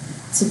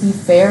 to be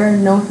fair,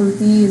 no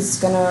Houthi is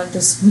gonna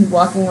just be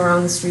walking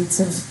around the streets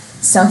of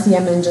South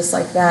Yemen just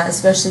like that,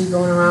 especially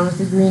going around with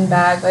a green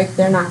bag. Like,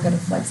 they're not gonna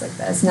flex like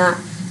that. It's not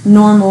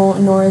normal,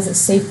 nor is it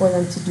safe for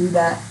them to do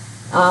that.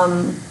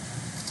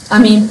 I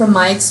mean, from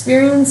my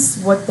experience,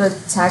 what the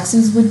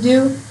taxis would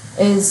do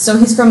is, so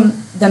he's from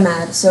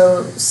Damad,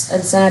 so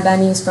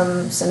Al-Sanabani is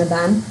from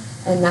Sanaban,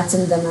 and that's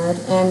in Damad,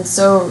 and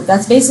so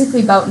that's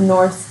basically about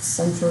north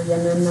central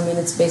Yemen. I mean,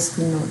 it's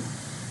basically north,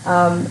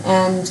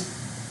 and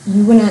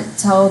you wouldn't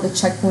tell the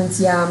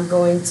checkpoints, yeah, I'm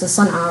going to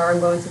Sana'a, or I'm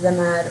going to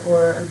Damad,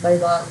 or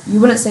Al-Bayda.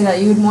 You wouldn't say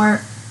that. You would more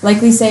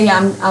likely say,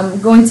 yeah,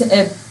 I'm going to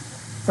Ib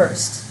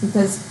first,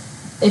 because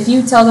if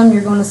you tell them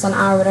you're going to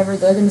Sana'a or whatever,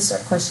 they're going to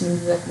start questioning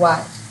you, like,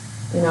 why,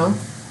 you know?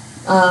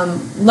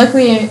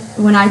 Luckily,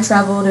 when I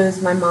traveled, it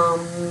was my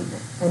mom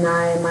and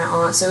I and my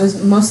aunt, so it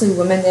was mostly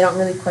women. They don't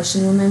really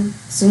question women.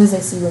 As soon as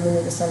they see women,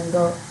 they just let them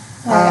go.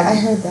 I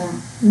heard that.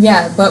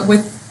 Yeah, but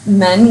with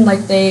men,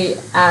 like, they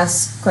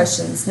ask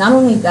questions. Not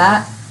only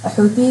that, a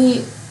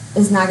Houthi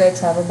is not going to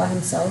travel by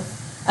himself.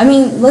 I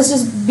mean, let's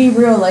just be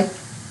real, like,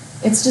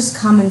 it's just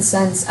common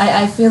sense.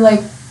 I feel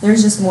like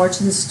there's just more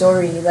to the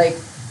story. Like,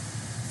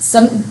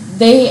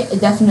 they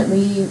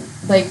definitely,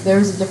 like,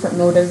 there's a different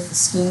motive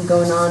scheme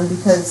going on,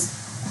 because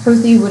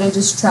Houthi wouldn't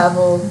just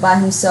travel by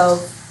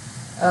himself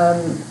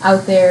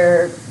out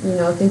there, you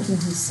know, thinking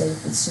he's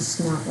safe. It's just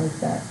not like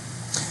that.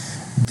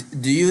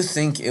 Do you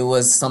think it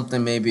was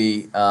something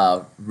maybe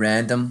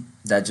random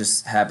that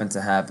just happened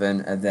to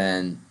happen, and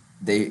then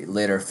they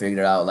later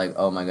figured out, like,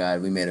 oh my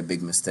God, we made a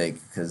big mistake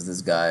because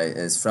this guy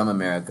is from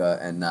America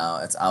and now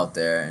it's out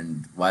there,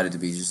 and why did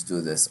we just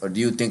do this? Or do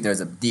you think there's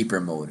a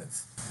deeper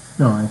motive?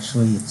 No,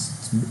 actually,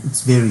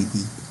 it's very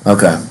deep.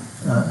 Okay.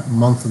 A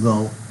month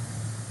ago,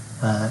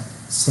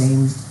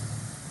 same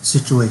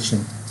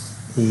situation.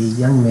 A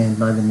young man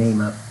by the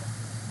name of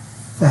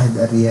Fahd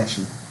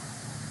Al-Riyashi,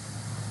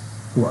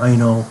 who I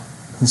know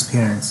his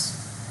parents,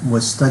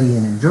 was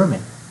studying in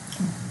Germany.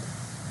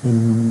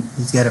 And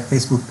he's got a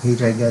Facebook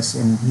page, I guess,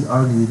 and he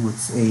argued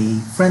with a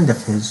friend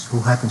of his who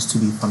happens to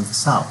be from the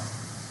South.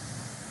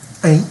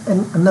 And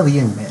another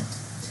young man.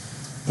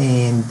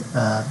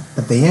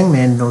 But the young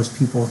man knows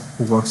people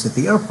who works at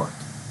the airport.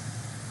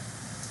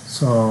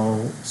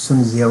 So as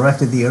soon as he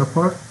arrived at the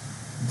airport,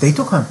 they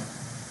took him.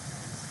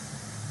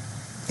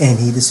 And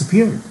he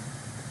disappeared.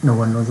 No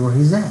one knows where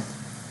he's at.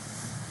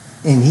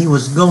 And he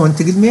was going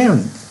to get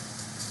married.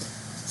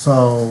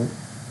 So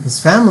his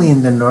family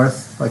in the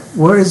north, like,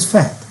 where is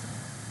Fat?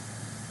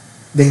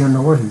 They don't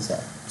know where he's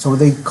at. So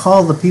they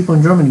called the people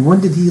in Germany, when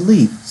did he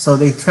leave? So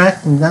they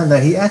tracked him down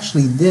that he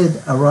actually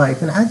did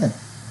arrive in Aden.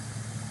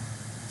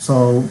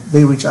 So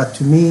they reached out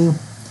to me.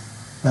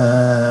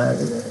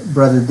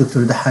 Brother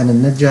Dr. Dahan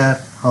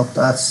al-Najjar helped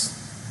us.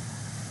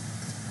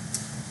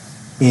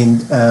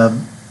 And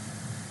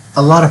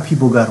a lot of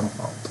people got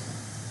involved.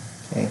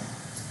 Okay?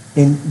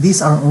 And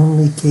these are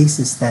only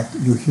cases that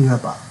you hear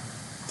about.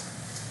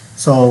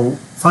 So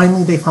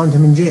finally they found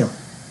him in jail.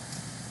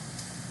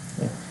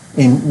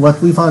 And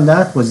what we found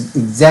out was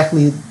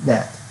exactly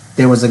that.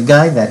 There was a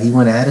guy that he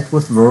went at it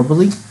with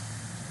verbally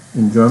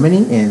in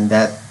Germany, and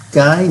that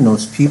guy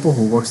knows people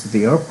who works at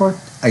the airport.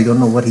 I don't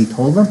know what he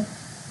told them.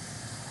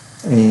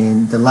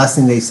 And the last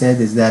thing they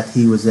said is that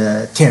he was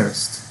a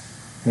terrorist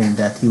and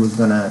that he was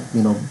gonna,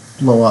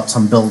 blow up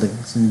some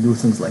buildings and do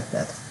things like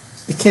that.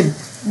 The kid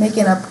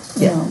Making up,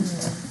 Yeah.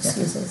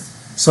 excuses.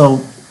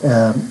 So,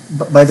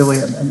 by the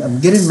way, I'm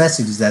getting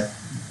messages that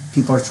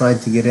people are trying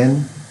to get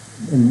in,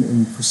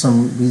 and for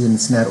some reason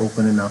it's not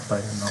open enough.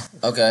 I don't know.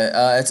 Okay,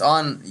 it's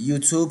on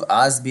YouTube,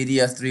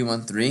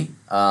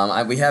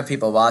 OzMedia313. We have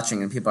people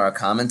watching and people are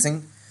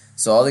commenting.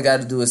 So all they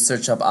got to do is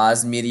search up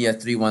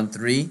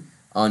OzMedia313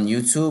 on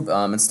YouTube.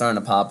 It's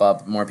starting to pop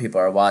up. More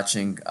people are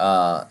watching.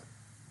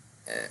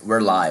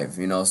 We're live,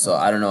 So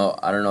I don't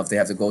know if they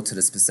have to go to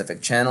the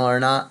specific channel or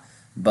not.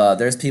 But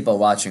there's people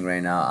watching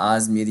right now.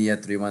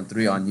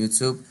 OzMedia313 on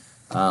YouTube.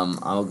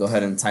 I'll go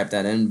ahead and type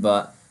that in.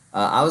 But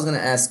I was gonna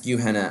ask you,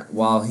 Hannah,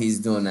 while he's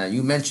doing that.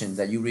 You mentioned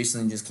that you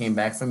recently just came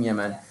back from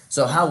Yemen.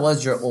 So how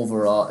was your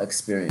overall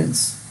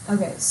experience?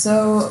 Okay,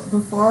 so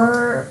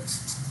before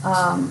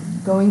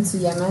going to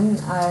Yemen,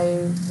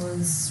 I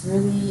was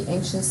really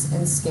anxious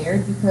and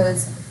scared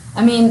because,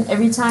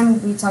 every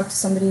time we talk to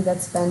somebody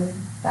that's been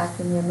back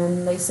in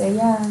Yemen, they say,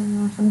 yeah,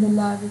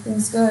 alhamdulillah,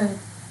 everything's good.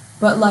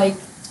 But,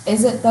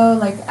 is it though?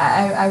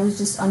 I was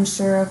just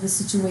unsure of the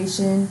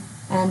situation,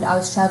 and I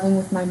was traveling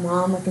with my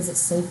mom. Is it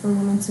safe for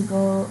women to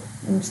go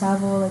and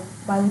travel,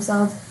 by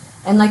themselves?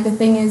 And, the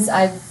thing is,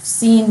 I've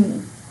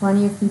seen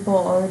plenty of people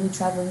already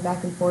traveling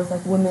back and forth,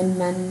 women,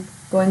 men,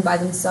 going by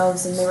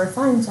themselves, and they were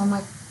fine. So I'm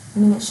it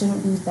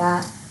shouldn't be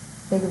that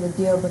big of a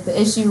deal. But the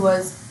issue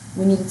was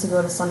we needed to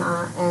go to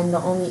Sana'a, and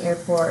the only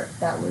airport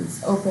that was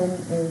open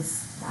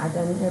is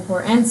Aden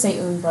Airport and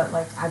Seytoun, but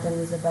Aden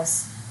was the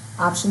best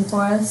option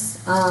for us.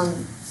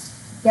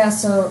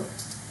 So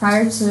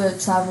prior to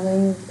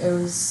traveling, it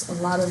was a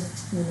lot of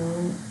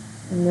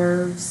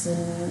nerves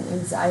and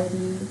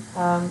anxiety.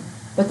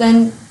 But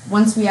then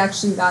once we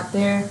actually got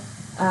there,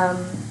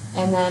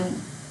 and then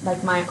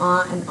my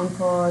aunt and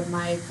uncle and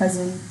my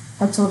cousin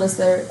had told us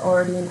they're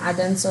already in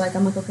Aden, so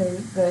I'm okay,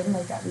 good,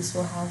 at least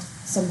we'll have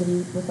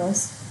somebody with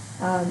us.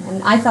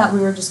 And I thought we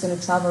were just gonna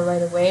travel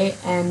right away,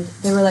 and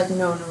they were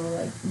no,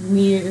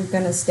 we're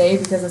gonna stay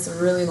because it's a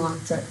really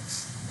long trip.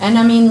 And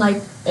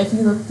if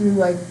you look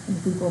through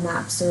Google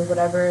Maps or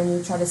whatever, and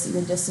you try to see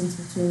the distance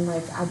between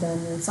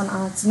Aden and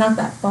Sana'a, it's not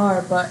that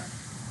far, but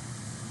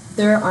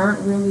there aren't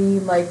really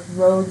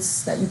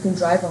roads that you can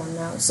drive on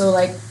now. So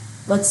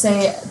let's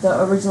say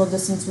the original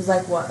distance was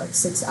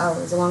 6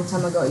 hours. A long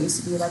time ago it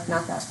used to be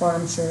not that far.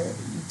 I'm sure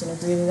you can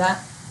agree to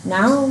that.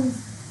 Now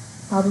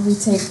probably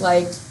take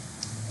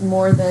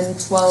more than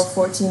 12,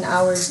 14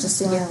 hours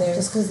just to get there.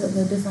 Just because of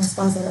the different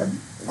spots that are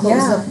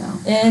closed up now.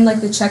 And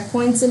the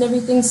checkpoints and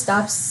everything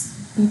stops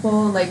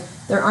people.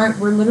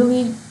 We're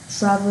literally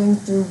traveling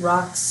through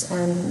rocks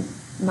and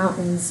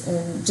mountains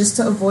and just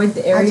to avoid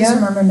the area. I just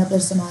remember Nabla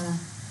Samana.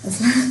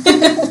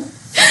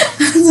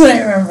 That's what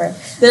I remember.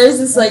 There's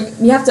this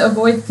you have to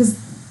avoid because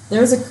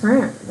there's a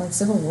current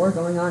civil war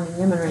going on in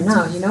Yemen right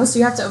now, so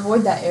you have to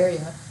avoid that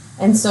area,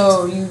 and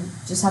so you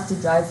just have to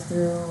drive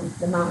through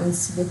the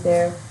mountains to get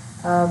there.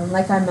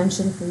 Like I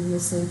mentioned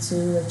previously to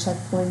the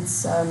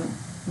checkpoints,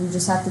 you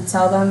just have to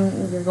tell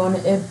them you're going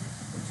to Ib,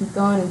 keep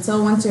going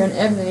until once you're in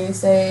Ib, then you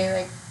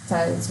say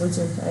Taiz, once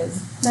you're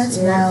Taiz. That's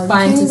you're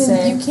fine to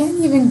say. You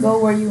can't even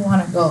go where you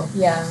want to go.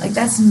 Yeah.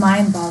 That's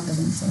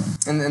mind-boggling to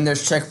me. And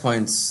there's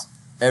checkpoints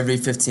every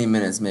 15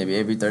 minutes, maybe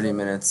every 30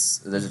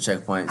 minutes. There's a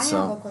checkpoint. I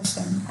have a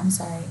question. I'm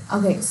sorry.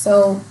 Okay,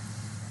 so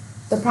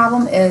the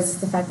problem is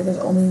the fact that there's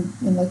only,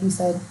 like you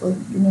said,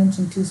 you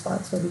mentioned 2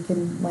 spots where we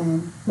can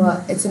land,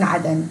 but it's in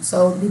Aden.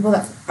 So the people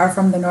that are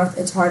from the north,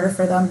 it's harder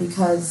for them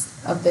because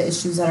of the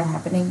issues that are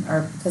happening,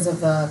 or because of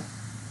the,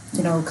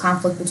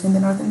 conflict between the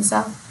north and the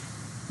south.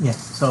 Yeah.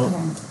 So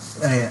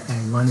I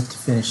wanted to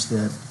finish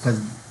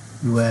because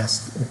you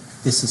asked if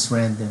this is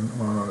random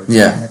or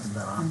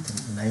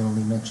and I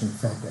only mentioned the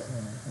fact that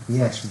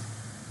reaction.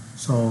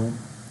 So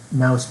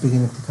now it's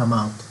beginning to come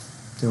out.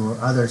 There were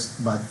others,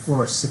 about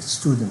 4 or 6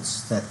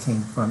 students that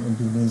came from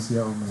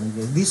Indonesia or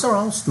Malaysia. These are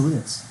all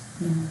students.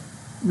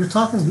 you're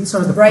talking, these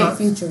are the Bright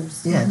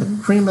futures. Yeah,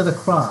 the cream of the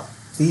crop.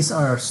 These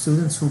are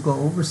students who go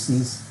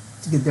overseas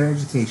to get their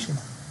education,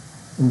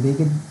 and they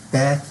get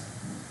back,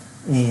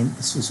 and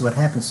this is what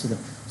happens to them.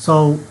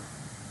 So,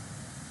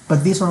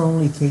 but these are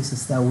only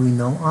cases that we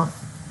know of.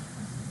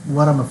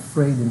 What I'm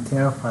afraid and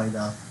terrified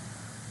of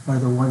are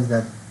the ones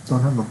that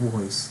don't have a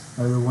voice,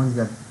 are the ones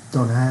that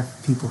don't have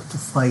people to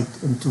fight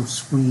and to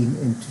scream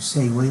and to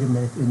say, wait a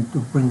minute, and to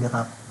bring it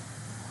up.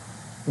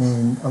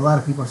 And a lot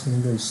of people are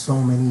saying there's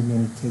so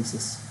many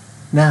cases.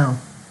 Now,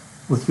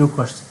 with your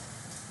question,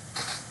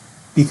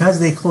 because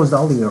they closed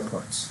all the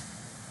airports,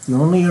 the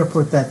only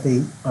airport that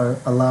they are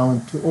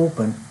allowing to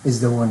open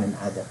is the one in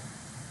Aden.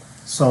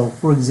 So,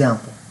 for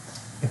example,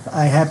 if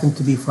I happen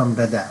to be from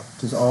Radab,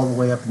 which is all the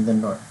way up in the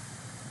north,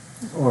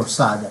 or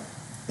Sada,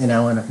 and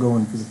I want to go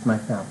and visit my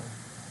family,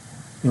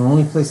 the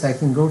only place I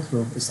can go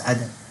through is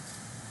Aden.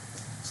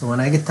 So when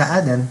I get to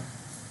Aden,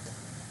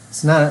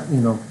 it's not,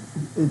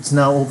 it's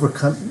now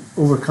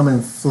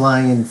overcoming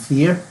flying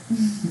fear,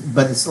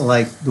 but it's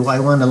like, do I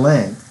want to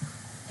land?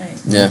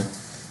 Right. Yeah.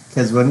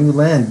 Because when you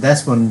land,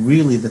 that's when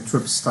really the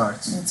trip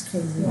starts. That's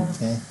crazy. Yeah.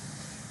 Okay,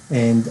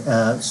 and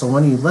so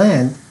when you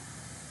land,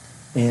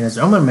 and as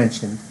Omar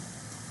mentioned,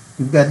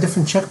 you've got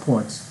different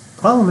checkpoints.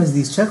 Problem is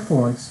these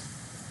checkpoints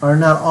are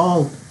not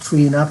all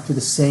treeing up to the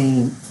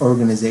same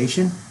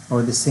organization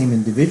or the same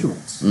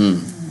individuals.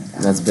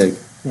 That's big.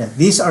 Yeah,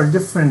 these are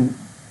different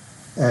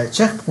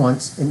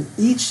checkpoints, and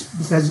each,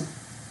 because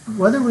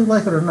whether we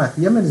like it or not,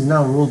 Yemen is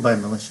now ruled by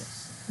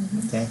militias.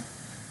 Okay,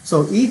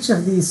 so each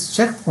of these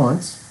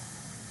checkpoints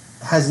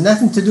has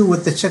nothing to do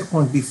with the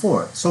checkpoint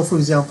before. So, for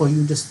example,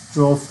 you just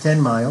drove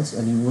 10 miles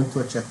and you went to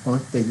a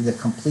checkpoint, they did a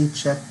complete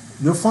check,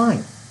 you're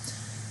fine.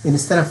 And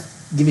instead of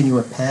giving you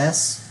a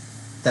pass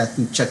that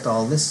we've checked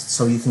all this,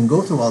 so you can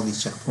go through all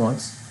these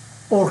checkpoints,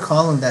 or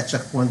call on that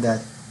checkpoint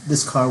that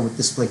this car with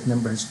this plate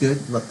number is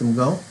good, let them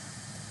go.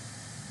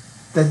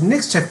 The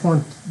next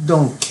checkpoint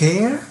don't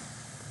care,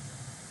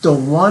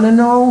 don't want to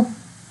know,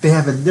 they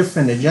have a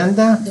different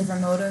agenda,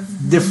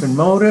 different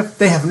motive,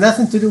 they have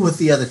nothing to do with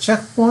the other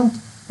checkpoint.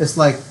 It's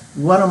like,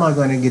 what am I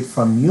going to get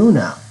from you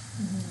now?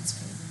 That's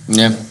crazy.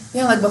 Yeah.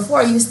 Yeah, like before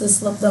I used to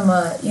slip them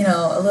a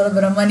little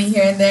bit of money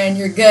here and there and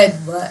you're good,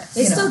 but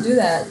They still do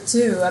that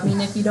too. I mean,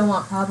 if you don't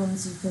want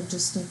problems, you could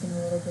just sneak in a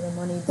little bit of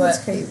money. But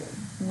that's crazy.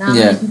 not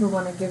many people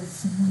want to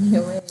give money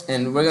away.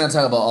 And we're going to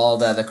talk about all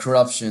that, the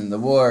corruption, the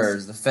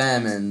wars, the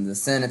famine, the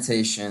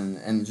sanitation,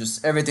 and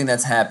just everything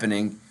that's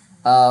happening.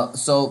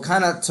 So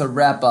kind of to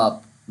wrap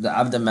up the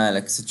Abd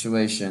al-Malik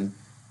situation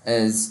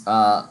is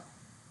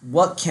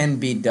what can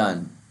be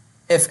done,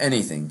 if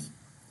anything,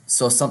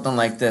 so something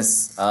like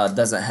this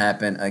doesn't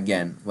happen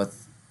again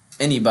with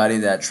anybody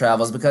that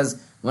travels.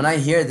 Because when I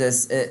hear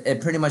this,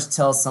 it pretty much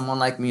tells someone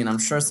like me, and I'm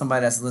sure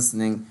somebody that's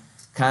listening,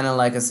 kind of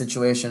like a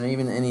situation,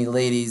 even any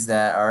ladies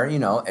that are,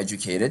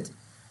 educated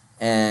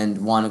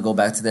and want to go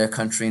back to their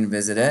country and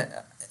visit it.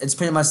 It's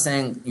pretty much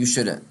saying you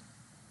shouldn't.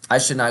 I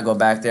should not go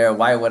back there.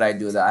 Why would I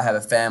do that? I have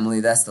a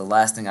family. That's the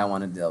last thing I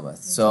want to deal with.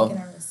 So,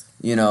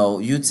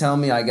 you tell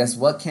me, I guess,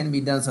 what can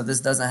be done so this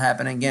doesn't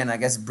happen again. I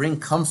guess bring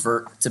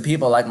comfort to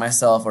people like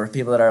myself or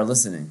people that are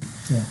listening.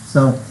 Yeah.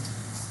 So,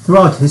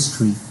 throughout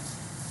history,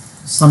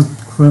 some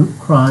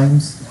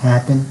crimes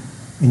happen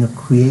and it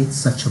creates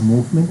such a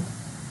movement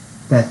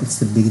that it's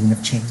the beginning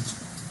of change.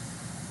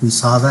 We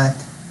saw that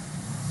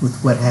with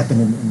what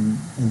happened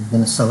in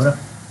Minnesota.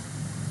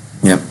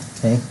 Yep.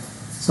 Okay.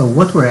 So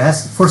what we're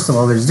asking, first of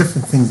all, there's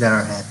different things that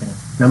are happening.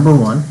 Number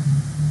one,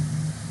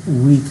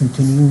 we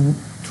continue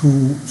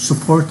to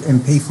support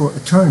and pay for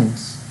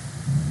attorneys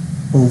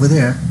over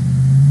there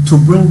to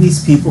bring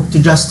these people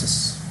to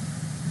justice.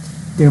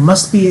 There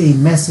must be a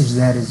message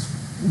that is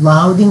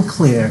loud and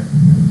clear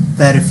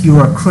that if you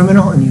are a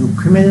criminal and you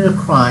committed a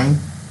crime,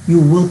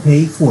 you will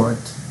pay for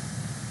it.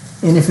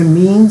 And if it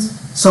means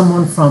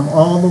someone from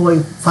all the way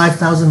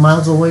 5,000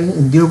 miles away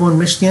in Dearborn,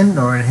 Michigan,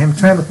 or in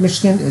Hamtramck,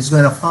 Michigan, is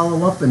going to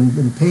follow up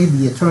and pay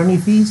the attorney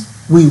fees,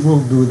 we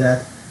will do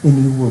that,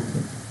 and you will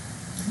pay.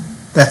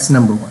 That's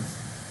number one.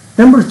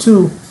 Number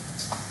two,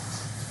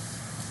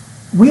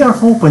 we are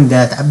hoping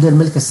that Abd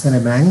al-Malik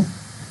al-Sanabani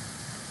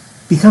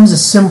becomes a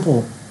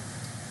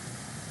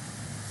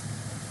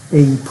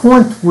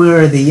point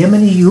where the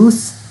Yemeni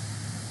youth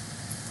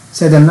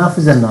said enough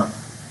is enough,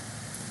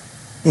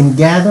 and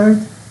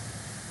gathered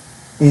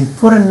and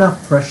put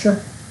enough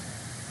pressure,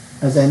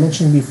 as I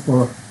mentioned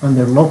before, on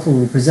their local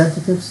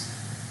representatives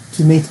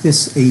to make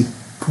this a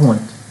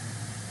point.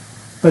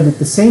 But at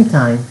the same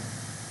time,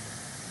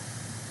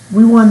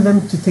 we want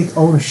them to take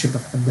ownership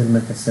of Abd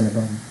al-Malik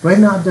al-Sanabani. Right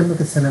now, Abd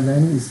al-Malik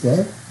al-Sanabani is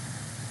dead.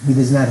 He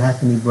does not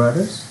have any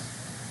brothers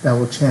that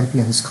will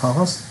champion his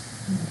cause.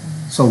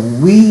 So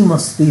we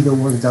must be the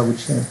ones that will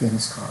champion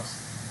his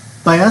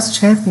cause. By us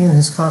championing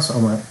his cause,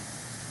 Omar,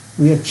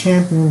 we are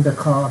championing the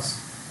cause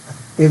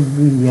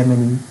every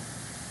Yemeni,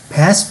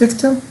 past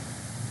victim,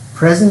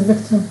 present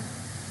victim,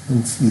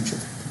 and future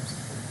victims.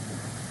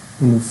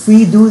 And if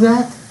we do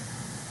that,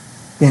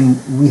 then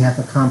we have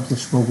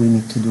accomplished what we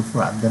need to do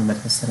for Abd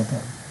al-Malik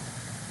al-Sanabani.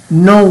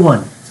 No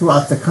one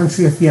throughout the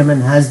country of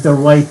Yemen has the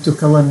right to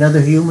kill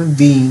another human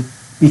being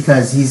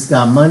because he's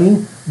got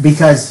money,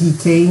 because he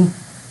came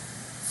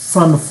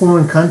from a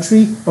foreign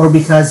country, or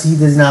because he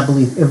does not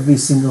believe every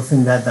single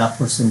thing that that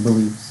person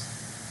believes.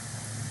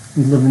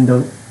 We live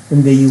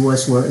in the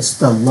U.S. where it's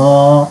the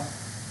law,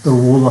 the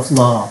rule of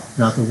law,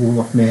 not the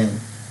rule of man.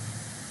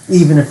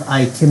 Even if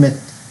I commit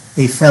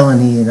a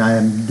felony and I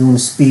am doing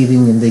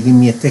speeding and they give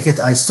me a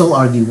ticket, I still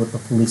argue with the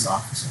police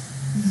officer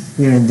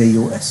here in the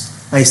U.S.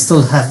 I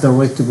still have the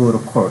right to go to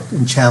court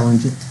and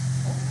challenge it.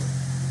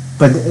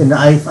 But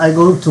I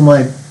go to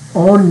my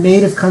own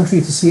native country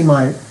to see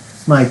my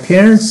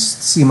parents,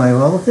 to see my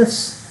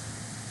relatives,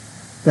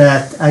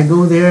 that I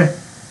go there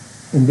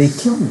and they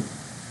kill me.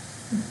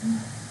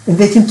 And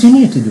they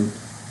continue to do it.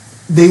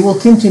 They will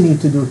continue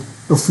to do it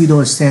if we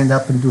don't stand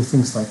up and do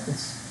things like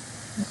this.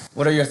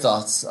 What are your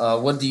thoughts?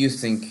 What do you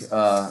think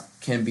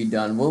can be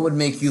done? What would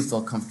make you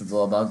feel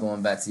comfortable about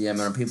going back to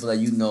Yemen, or people that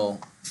you know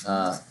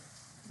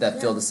that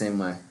feel the same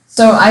way?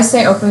 So I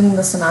say open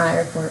the Sana'a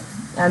airport.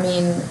 I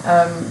mean,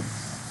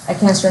 I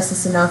can't stress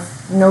this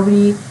enough.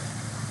 Nobody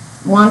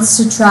wants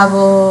to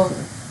travel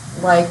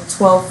like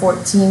 12,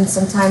 14,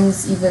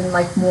 sometimes even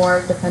like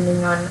more,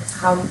 depending on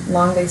how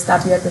long they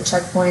stop you at the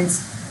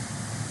checkpoints,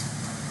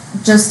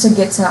 just to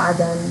get to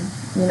Aden,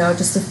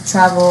 just to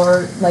travel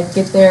or like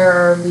get there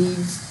or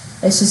leave.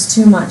 It's just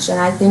too much. And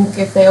I think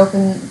if they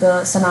open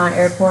the Sana'a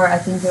airport, I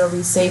think it'll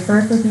be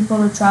safer for people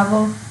to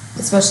travel,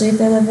 especially if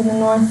they live in the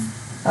north,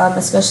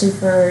 especially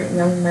for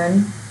young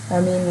men. I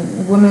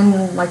mean,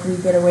 women, like, we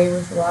get away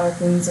with a lot of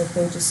things if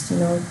they just,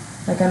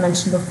 like I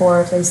mentioned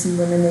before, if they see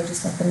women, they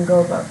just let them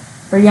go. But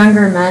for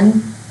younger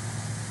men,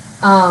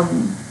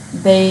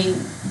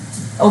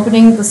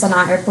 opening the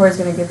Sana'a airport is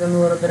going to give them a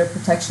little bit of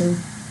protection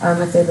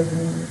if they live in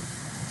the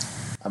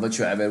north. How about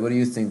you, Abed? What do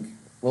you think?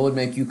 What would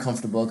make you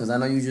comfortable? Because I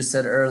know you just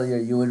said earlier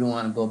you wouldn't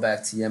want to go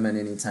back to Yemen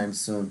anytime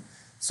soon.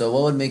 So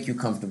what would make you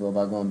comfortable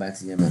about going back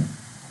to Yemen?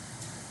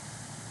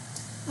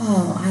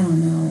 Oh, I don't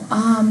know.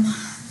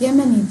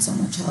 Yemen needs so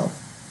much help.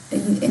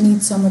 It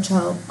needs so much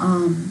help.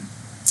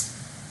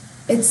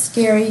 It's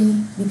scary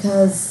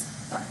because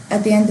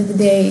at the end of the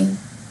day,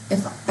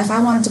 if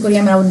I wanted to go to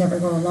Yemen, I would never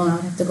go alone. I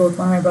would have to go with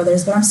one of my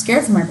brothers. But I'm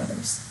scared for my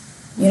brothers.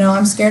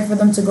 I'm scared for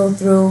them to go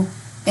through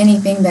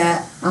anything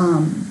that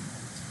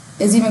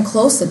is even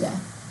close to death.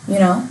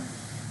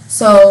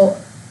 So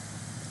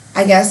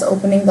I guess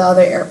opening the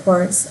other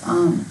airports,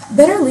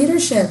 better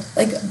leadership,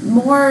 like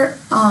more.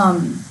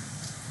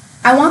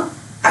 I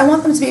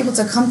want them to be able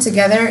to come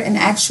together and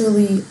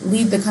actually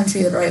lead the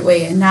country the right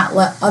way and not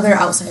let other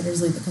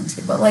outsiders lead the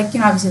country. But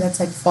obviously that's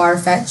like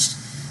far-fetched.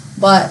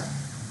 But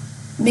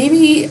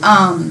maybe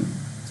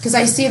because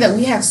I see that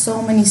we have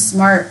so many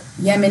smart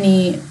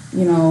Yemeni,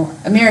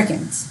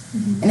 Americans.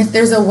 Mm-hmm. And if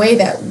there's a way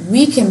that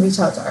we can reach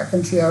out to our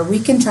country or we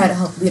can try to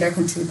help lead our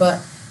country,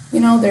 but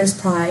there's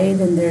pride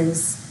and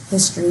there's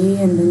history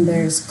and then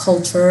there's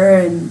culture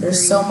and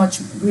there's so much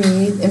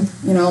greed and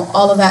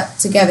all of that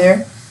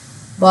together.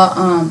 But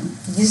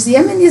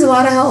Yemen needs a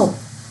lot of help,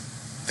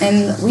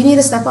 and we need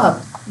to step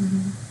up.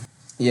 Mm-hmm.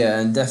 Yeah,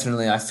 and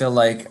definitely, I feel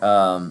like,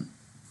 I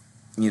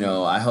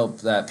hope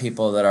that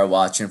people that are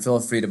watching, feel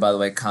free to, by the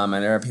way,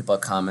 comment. There are people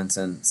comments,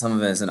 and some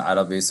of it is in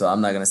Arabic, so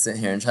I'm not going to sit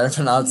here and try to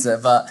pronounce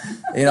it. But,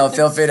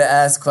 feel free to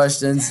ask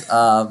questions.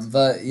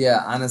 But,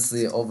 yeah,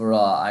 honestly,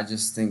 overall, I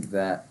just think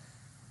that,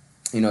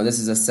 this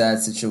is a sad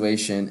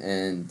situation,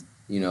 and,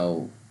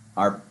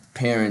 our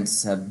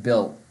parents have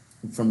built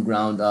from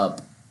ground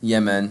up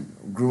Yemen,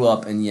 grew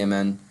up in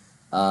Yemen,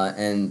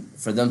 and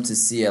for them to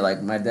see it, like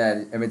my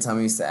dad, every time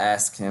we used to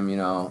ask him,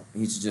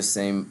 he should just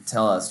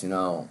tell us,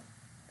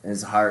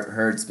 his heart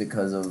hurts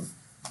because of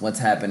what's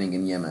happening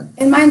in Yemen.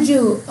 And mind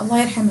you,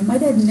 Allah yarhamah, my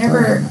dad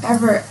never,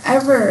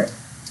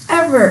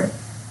 ever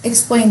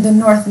explained the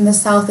North and the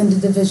South and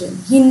the division.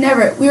 We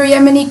were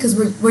Yemeni because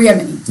we're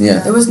Yemeni. Yeah.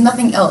 There was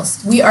nothing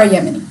else. We are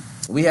Yemeni.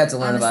 We had to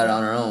learn about it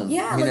on our own.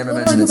 Yeah, he never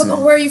mentioned it to me.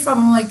 Where are you from?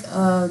 I'm like,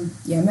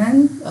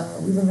 Yemen.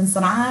 We live in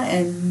Sana'a,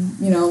 and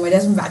my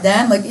dad's from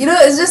Ba'dan.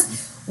 It's just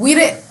we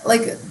didn't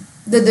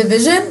the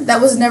division that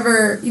was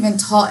never even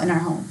taught in our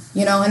home.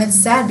 And it's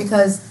sad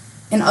because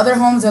in other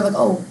homes they're like,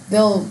 oh,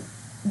 they'll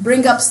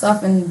bring up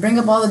stuff and bring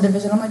up all the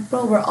division. I'm like,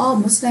 bro, we're all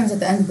Muslims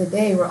at the end of the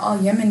day. We're all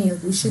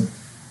Yemeni. We should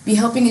be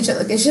helping each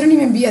other. It shouldn't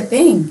even be a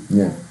thing.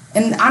 Yeah.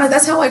 And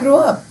that's how I grew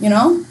up.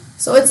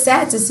 So it's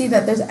sad to see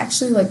that there's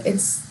actually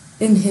it's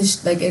in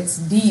it's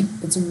deep.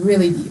 It's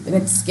really deep, and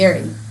it's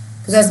scary.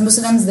 Because as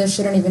Muslims, there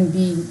shouldn't even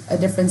be a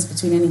difference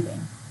between anything,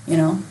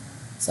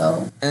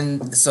 So.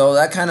 And so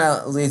that kind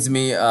of leads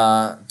me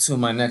to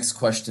my next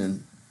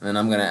question, and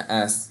I'm gonna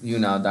ask you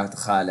now, Dr.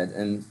 Khalid,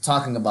 and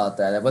talking about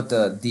that, with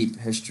the deep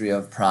history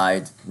of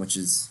pride, which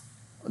is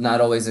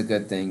not always a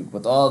good thing,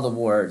 with all the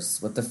wars,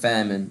 with the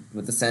famine,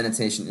 with the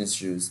sanitation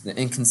issues, the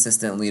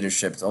inconsistent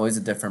leadership. It's always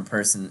a different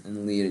person in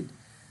the lead.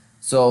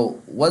 So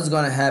what's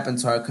going to happen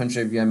to our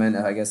country of Yemen,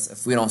 I guess,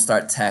 if we don't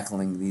start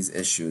tackling these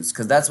issues?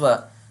 Because that's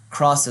what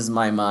crosses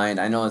my mind.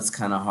 I know it's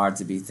kind of hard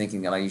to be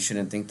thinking you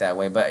shouldn't think that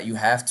way, but you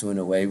have to in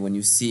a way when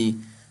you see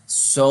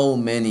so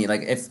many.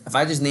 Like if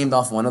I just named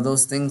off one of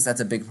those things,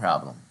 that's a big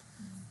problem.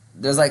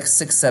 There's like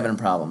 6, 7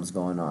 problems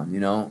going on,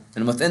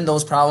 and within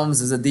those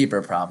problems is a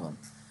deeper problem.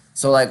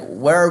 So like,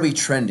 where are we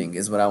trending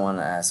is what I want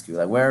to ask you.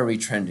 Like, where are we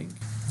trending?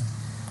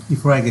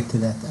 Before I get to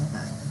that,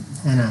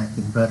 Hannah, I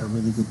think, brought a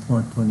really good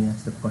point when you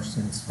asked the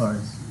question as far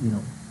as,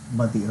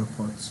 about the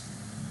airports.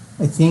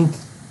 I think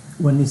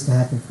what needs to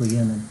happen for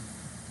Yemen,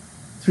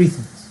 3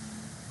 things.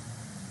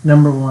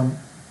 Number one,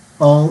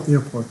 all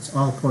airports,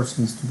 all ports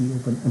needs to be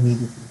open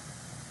immediately.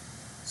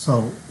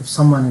 So if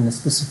someone in a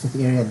specific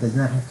area does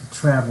not have to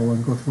travel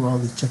and go through all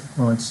these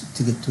checkpoints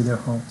to get to their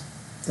homes,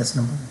 that's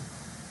number one.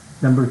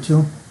 Number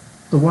two,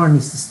 the war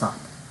needs to stop.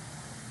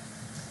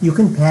 You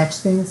can patch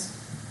things,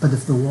 but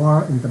if the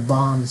war and the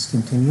bombs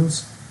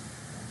continues,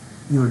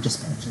 you're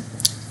just patching.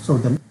 So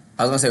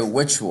I was gonna say,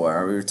 which war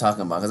are we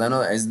talking about? Because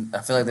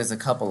I feel like there's a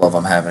couple of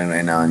them happening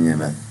right now in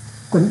Yemen.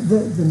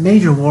 the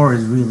major war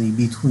is really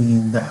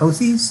between the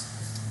Houthis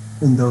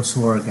and those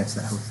who are against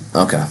the Houthis.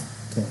 Okay.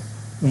 Okay.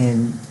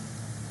 And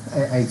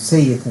I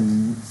say it,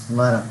 and a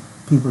lot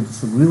of people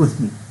disagree with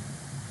me.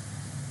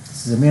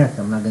 This is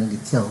America. I'm not going to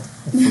get killed,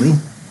 hopefully.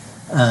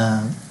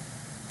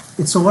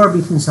 It's a war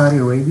between Saudi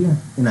Arabia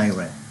and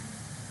Iran.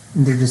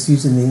 And they're just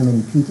using the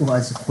Yemeni people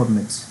as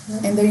equipment.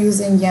 And they're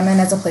using Yemen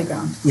as a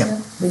playground. Yep.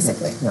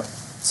 Basically. Yep.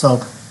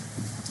 So,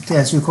 to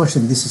answer your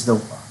question, this is the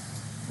war.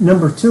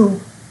 Number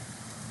two,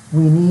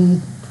 we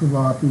need to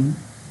lobby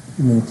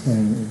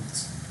humanitarian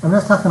aids. I'm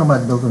not talking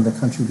about building the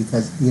country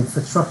because the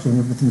infrastructure and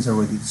everything's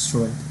already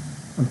destroyed.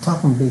 I'm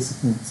talking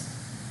basic needs.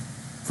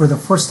 For the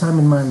first time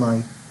in my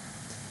life,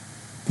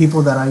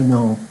 people that I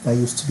know that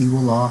used to be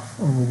well off,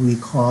 or what we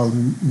call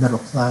middle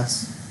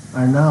class,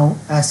 are now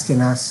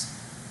asking us,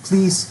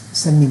 please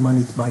send me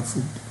money to buy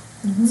food.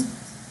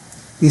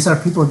 Mm-hmm. These are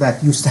people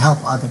that used to help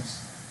others.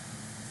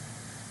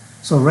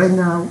 So right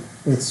now,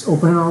 it's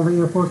opening all the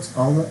airports,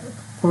 all the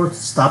ports,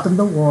 stopping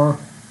the war,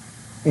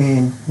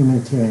 and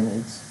humanitarian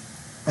aids.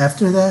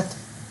 After that,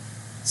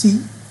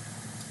 see,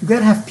 you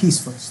gotta have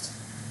peace first.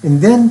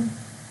 And then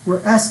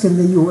we're asking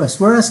the U.S.,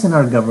 we're asking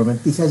our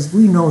government, because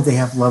we know they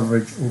have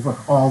leverage over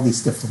all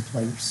these different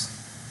players,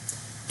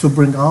 to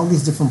bring all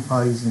these different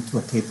parties into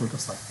a table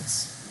just like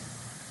this.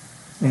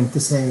 And to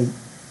say,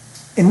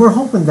 and we're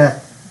hoping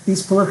that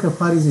these political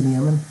parties in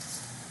Yemen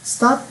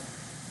stop,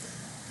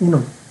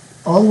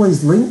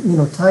 always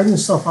tying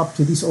yourself up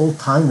to these old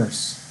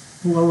timers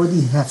who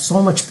already have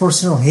so much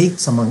personal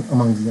hate among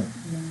them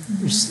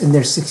in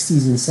their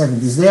 60s and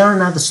 70s. They are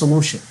not the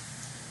solution.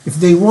 If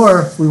they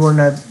were, we would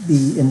not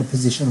be in the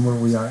position where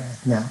we are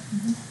at now.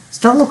 Mm-hmm.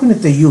 Start looking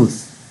at the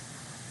youth.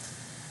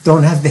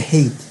 Don't have the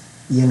hate,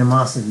 the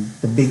animosity,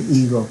 the big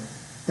ego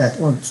that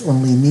wants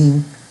only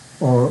me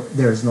or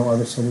there is no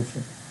other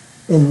solution.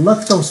 And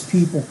let those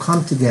people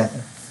come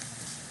together.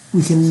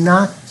 We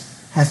cannot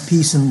have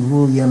peace and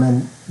rule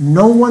Yemen.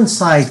 No one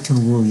side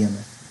can rule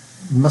Yemen.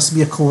 It must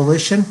be a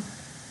coalition,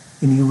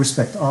 and you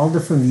respect all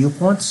different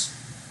viewpoints,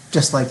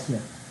 just like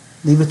here.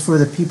 Leave it for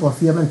the people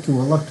of Yemen to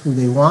elect who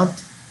they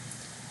want.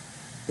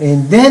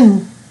 And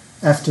then,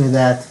 after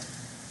that,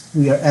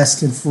 we are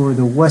asking for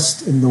the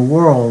West and the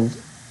world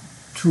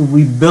to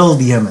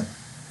rebuild Yemen.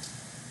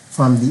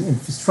 From the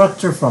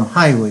infrastructure, from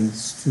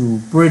highways to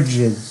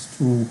bridges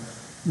to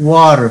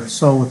water,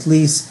 so at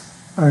least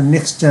our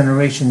next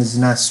generation is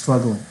not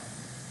struggling.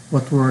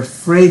 What we're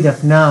afraid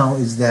of now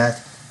is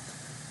that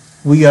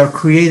we are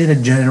creating a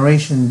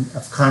generation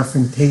of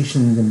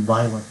confrontation and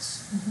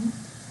violence. Mm-hmm.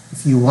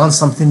 If you want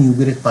something, you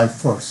get it by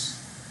force.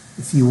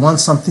 If you want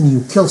something,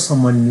 you kill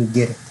someone and you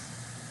get it.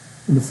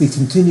 And if we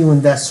continue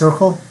in that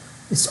circle,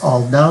 it's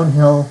all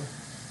downhill,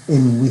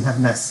 and we have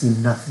not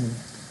seen nothing yet.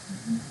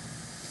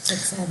 Like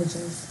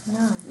savages.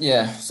 Yeah.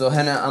 Yeah. So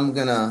Hannah, I'm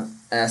gonna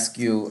ask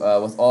you,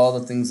 with all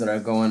the things that are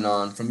going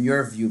on, from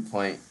your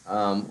viewpoint,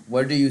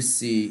 where do you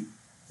see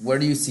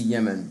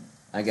Yemen,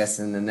 I guess,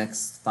 in the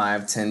next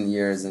 5-10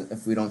 years,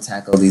 if we don't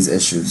tackle these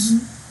issues?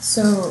 Mm-hmm.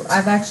 So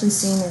I've actually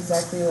seen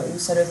exactly what you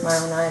said with my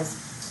own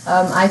eyes.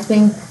 I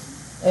think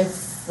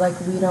if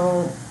we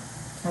don't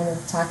kind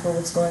of tackle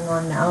what's going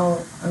on now,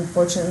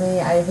 unfortunately,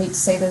 I hate to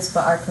say this,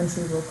 but our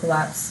country will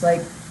collapse.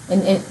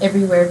 In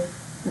every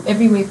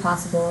way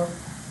possible.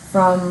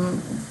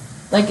 From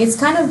it's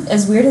kind of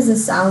as weird as it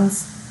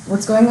sounds.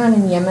 What's going on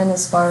in Yemen,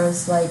 as far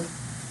as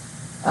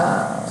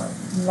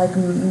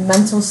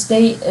mental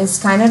state, is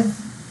kind of,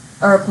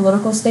 or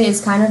political state,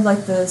 is kind of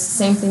like the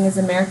same thing as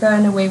America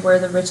in a way, where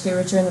the rich get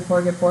richer and the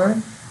poor get poorer,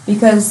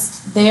 because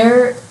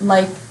they're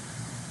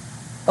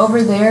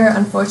over there,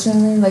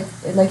 unfortunately,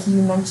 like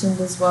you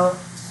mentioned as well,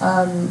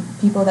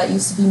 people that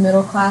used to be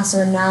middle class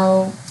are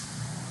now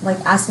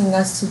asking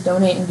us to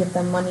donate and give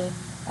them money.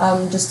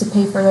 Just to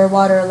pay for their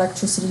water,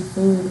 electricity,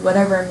 food,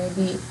 whatever it may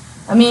be.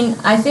 I mean,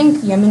 I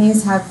think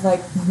Yemenis have the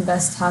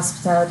best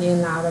hospitality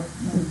in the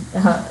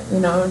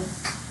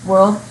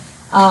world.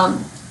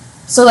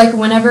 So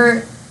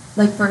whenever,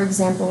 for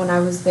example, when I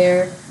was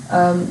there,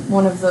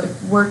 one of the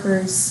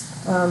workers,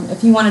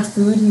 if he wanted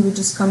food, he would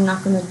just come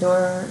knock on the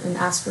door and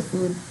ask for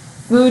food.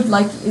 food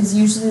like is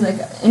usually like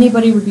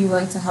anybody would be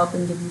willing to help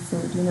and give you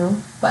food, you know.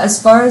 But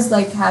as far as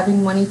like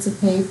having money to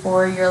pay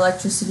for your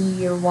electricity,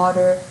 your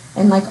water,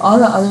 and like all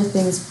the other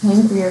things,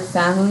 paying for your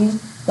family,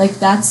 like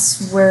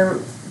that's where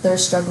they're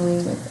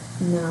struggling with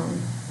now.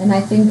 And I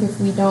think if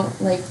we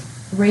don't like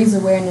raise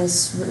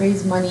awareness,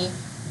 raise money,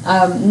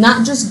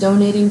 not just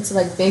donating to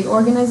like big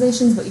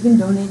organizations, but even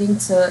donating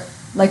to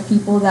like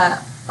people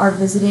that are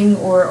visiting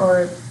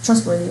or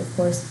trustworthy, of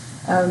course,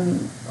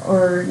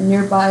 or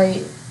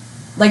nearby,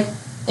 like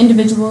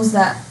individuals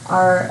that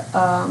are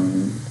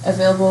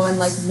available in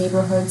like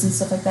neighborhoods and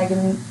stuff like that,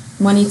 giving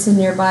money to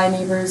nearby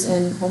neighbors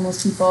and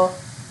homeless people.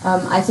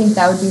 I think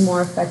that would be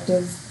more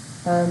effective,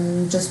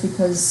 just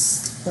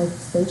because like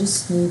they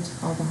just need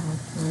all the help,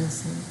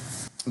 honestly.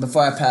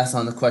 Before I pass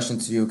on the question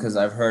to you, because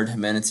I've heard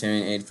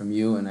humanitarian aid from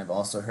you and I've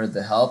also heard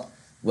the help,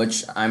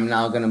 which I'm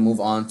now going to move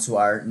on to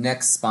our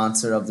next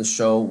sponsor of the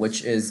show,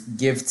 which is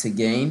Give to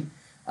Gain.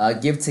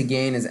 Give to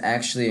Gain is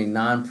actually a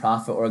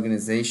non-profit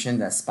organization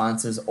that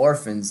sponsors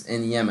orphans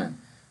in Yemen.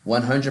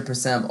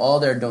 100% of all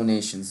their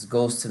donations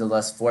goes to the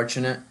less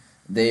fortunate.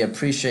 They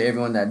appreciate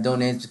everyone that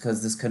donates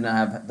because this could not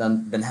have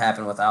been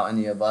happening without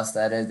any of us,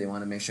 that is. They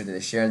want to make sure that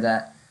they share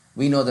that.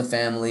 We know the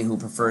family who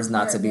prefers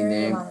not to be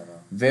named.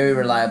 Very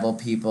reliable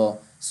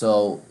people.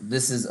 So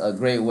this is a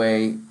great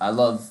way. I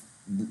love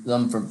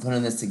them for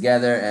putting this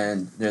together,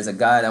 and there's a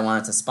guy that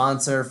wanted to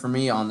sponsor for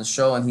me on the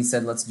show, and he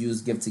said let's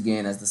use Give to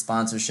Gain as the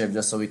sponsorship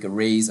just so we could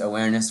raise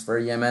awareness for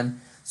Yemen.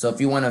 So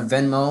if you want to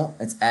Venmo,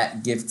 it's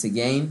at Give to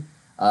Gain.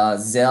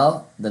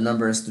 Zelle, the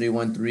number is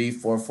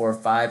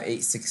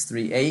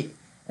 313-445-8638,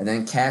 and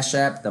then Cash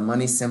App, the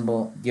money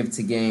symbol, Give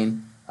to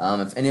Gain.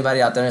 If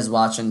anybody out there is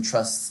watching,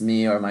 trusts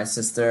me or my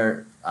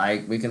sister,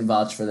 we can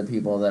vouch for the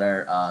people that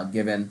are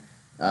giving.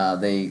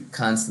 They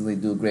constantly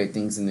do great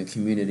things in the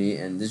community,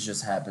 and this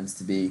just happens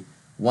to be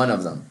one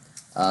of them.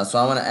 So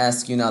I want to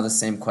ask you now the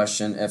same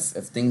question.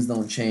 If things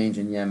don't change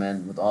in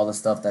Yemen with all the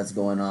stuff that's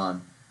going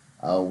on,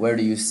 where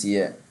do you see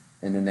it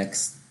in the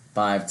next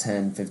 5,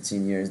 10,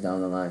 15 years down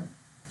the line?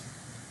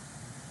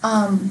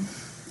 I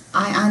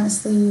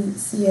honestly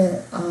see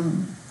it,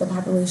 the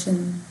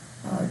population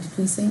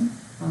decreasing.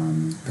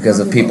 Because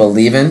of people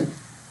leaving?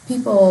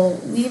 People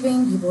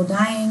leaving, people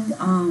dying,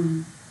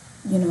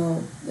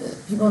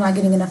 people not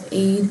getting enough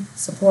aid,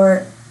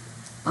 support.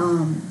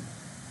 I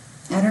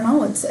don't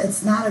know,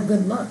 it's not a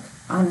good look,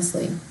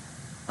 honestly.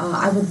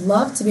 I would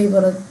love to be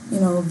able to,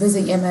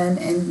 visit Yemen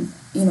and,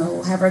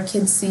 have our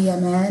kids see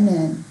Yemen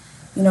and,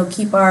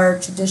 keep our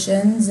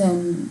traditions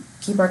and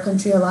keep our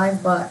country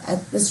alive, but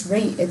at this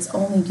rate, it's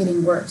only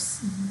getting worse.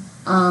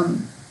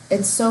 Mm-hmm.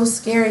 It's so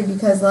scary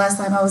because the last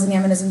time I was in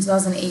Yemen is in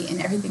 2008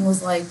 and everything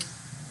was like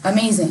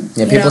amazing.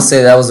 Yeah, people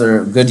say that was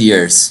their good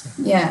years.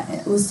 Yeah,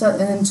 it was, and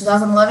in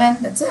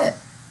 2011, that's it.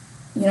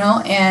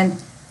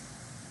 And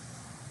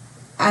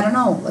I don't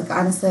know, like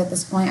honestly at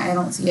this point, I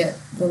don't see it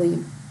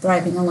really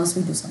thriving unless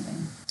we do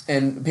something.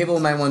 And people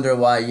might wonder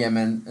why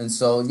Yemen. And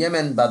so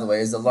Yemen, by the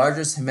way, is the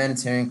largest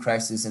humanitarian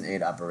crisis and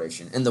aid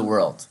operation in the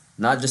world,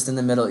 not just in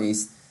the Middle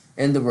East.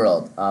 In the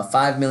world,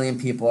 5 million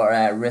people are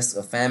at risk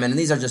of famine, and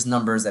these are just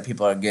numbers that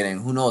people are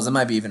getting. Who knows? It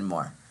might be even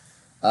more.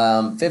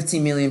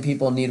 15 million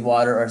people need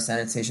water or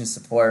sanitation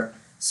support.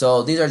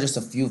 So these are just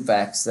a few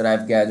facts that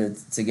I've gathered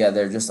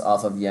together just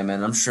off of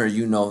Yemen. I'm sure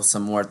you know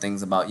some more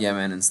things about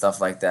Yemen and stuff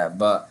like that.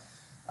 But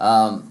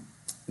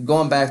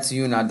going back to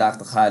you now,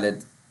 Dr.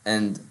 Khalid,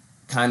 and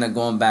kind of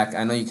going back,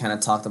 I know you kind of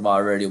talked about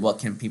already what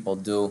can people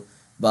do.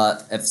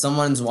 But if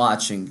someone's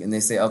watching and they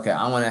say, okay,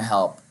 I want to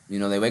help.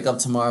 They wake up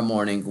tomorrow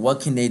morning. What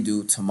can they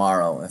do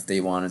tomorrow if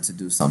they wanted to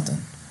do something?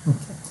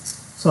 Okay.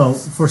 So,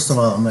 first of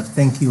all, I'm going to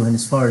thank you. And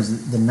as far as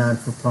the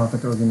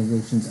non-for-profit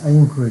organizations, I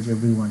encourage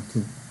everyone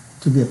to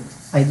give.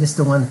 I just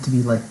don't want it to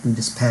be like we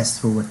just pass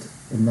through it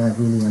and not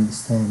really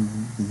understand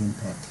the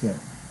impact here.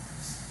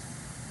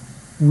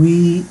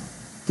 We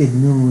get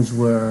news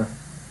where,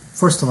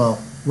 first of all,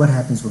 what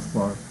happens with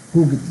war?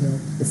 Who gets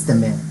killed? It's the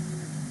men.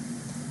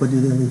 What do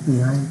they leave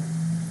behind?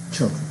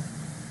 Children.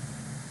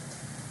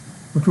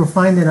 What we're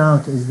finding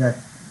out is that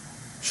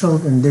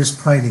children, there's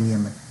pride in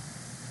Yemen.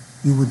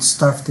 You would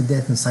starve to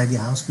death inside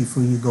your house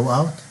before you go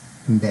out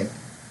and beg.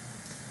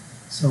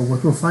 So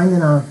what we're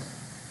finding out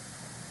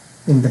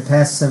in the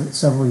past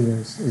several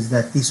years is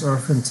that these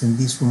orphans in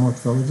these remote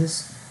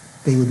villages,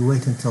 they would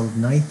wait until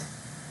night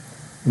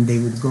and they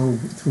would go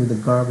through the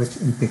garbage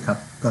and pick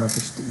up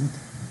garbage to eat.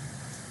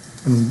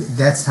 I mean,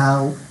 that's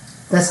how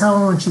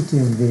I want you to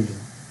envision.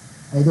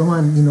 I don't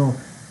want,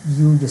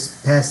 you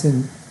just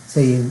passing,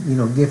 saying,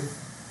 give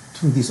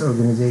to this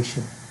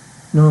organization.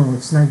 No,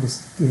 it's not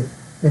just gift.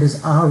 It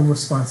is our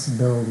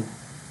responsibility.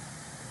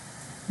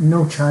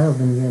 No child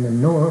in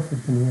Yemen, no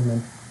orphan in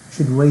Yemen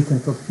should wait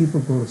until people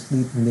go to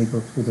sleep and they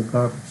go through the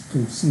garbage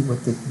to see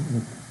what they can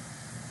eat.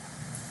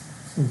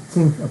 So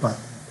think about that.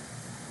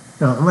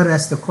 Now, I'm going to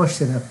ask the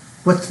question of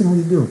what can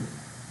we do?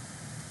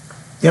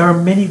 There are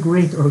many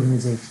great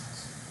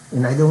organizations,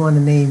 and I don't want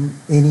to name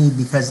any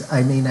because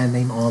I may not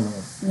name all of them.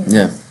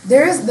 Yeah.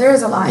 There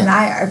is a lot, Yeah. and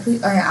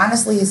I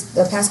honestly,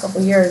 the past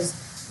couple of years,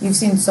 you've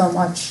seen so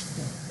much.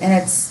 and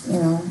it's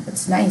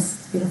it's nice,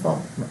 it's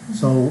beautiful.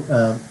 So,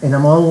 and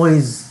I'm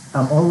always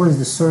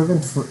the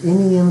servant for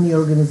any Yemeni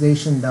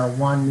organization that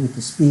want me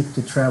to speak,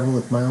 to travel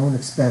at my own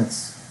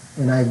expense,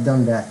 and I've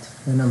done that,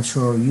 and I'm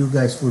sure you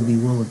guys will be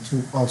willing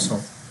to also.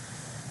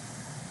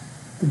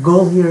 The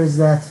goal here is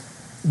that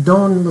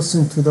don't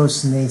listen to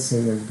those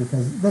naysayers,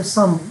 because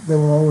they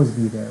will always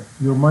be there.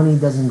 Your money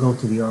doesn't go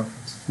to the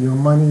orphans. Your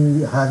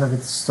money, half of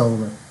it's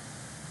stolen.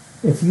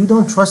 If you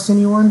don't trust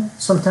anyone,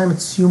 sometimes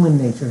it's human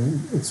nature.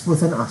 It's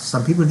within us.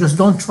 Some people just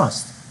don't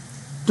trust.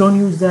 Don't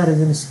use that as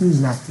an excuse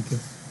not to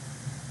give.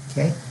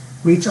 Okay?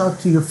 Reach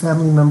out to your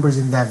family members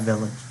in that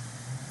village.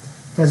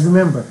 Because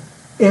remember,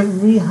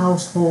 every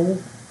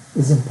household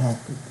is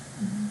impacted.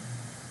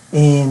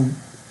 And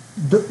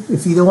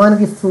if you don't want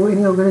to give through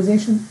any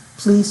organization,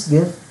 please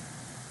give.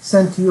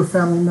 Send to your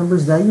family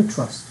members that you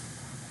trust.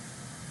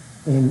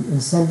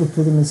 And send it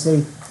to them and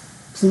say,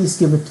 please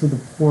give it to the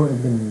poor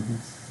and the needy.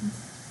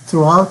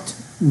 Throughout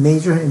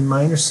major and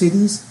minor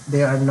cities,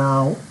 they are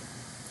now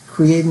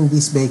creating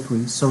these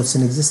bakeries. So it's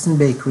an existing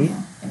bakery.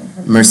 Yeah.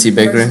 Mercy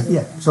Bakery?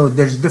 Yeah, so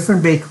there's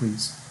different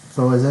bakeries.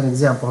 So as an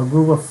example, a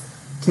group of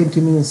came to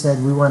me and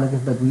said, we want to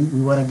give, but we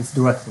want to give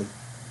directly.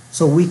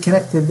 So we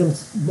connected them,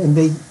 and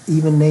they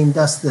even named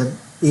us the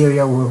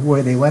area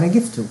where they want to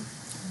give to.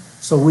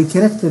 So we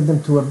connected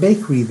them to a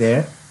bakery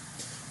there,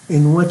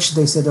 in which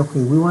they said,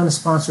 okay, we want to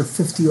sponsor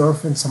 50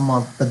 orphans a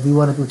month, but we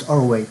want to do it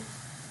our way.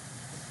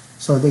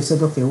 So they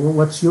said, okay, well,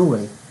 what's your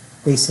way?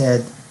 They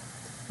said,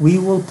 we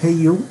will pay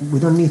you. We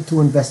don't need to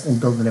invest in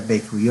building a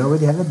bakery. You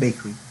already have a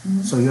bakery.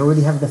 So you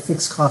already have the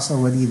fixed costs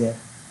already there.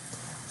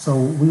 So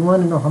we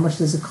want to know how much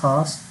does it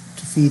cost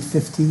to feed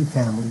 50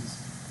 families.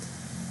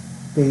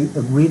 They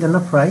agreed on a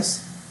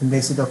price, and they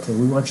said, okay,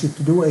 we want you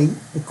to do a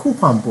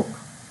coupon book.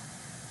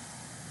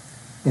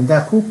 In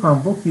that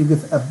coupon book, you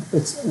give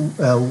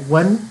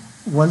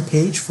one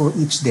page for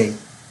each day.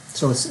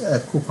 So it's a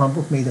coupon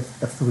book made of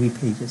 3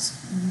 pages.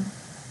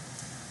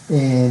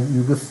 And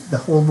you give the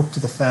whole book to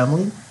the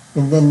family.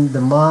 And then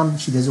the mom,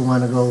 she doesn't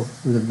want to go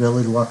through the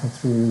village walking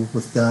through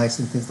with guys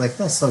and things like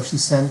that. So she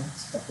sends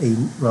a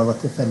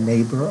relative, a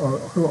neighbor, or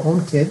her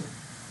own kid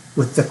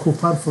with the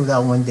coupon for that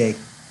one day.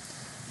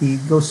 He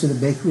goes to the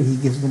bakery, he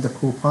gives them the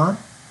coupon,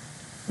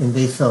 and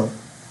they fill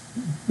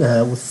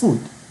with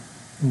food.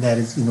 And that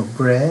is,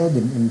 bread,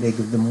 and they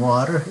give them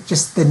water,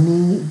 just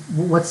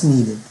what's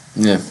needed.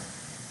 Yeah.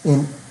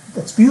 And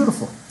that's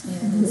beautiful.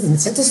 Yeah,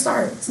 it's a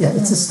start.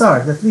 It's a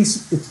start. At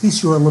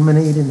least you're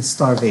eliminating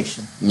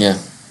starvation. Yeah.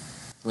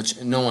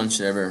 Which no one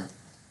should ever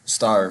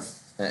starve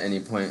at any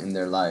point in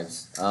their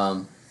lives.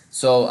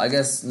 So I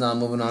guess now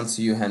moving on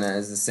to you, Henna,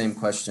 is the same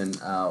question.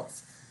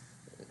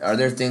 Are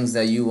there things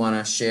that you want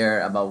to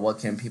share about what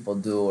can people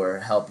do or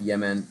help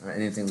Yemen or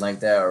anything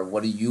like that? Or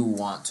what do you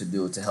want to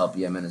do to help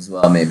Yemen as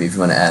well? Maybe if you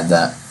want to add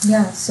that.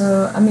 Yeah,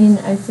 so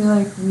I feel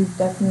like we've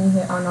definitely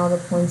hit on all the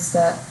points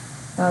that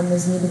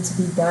is needed to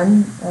be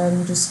done.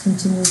 Just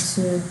continue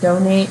to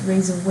donate,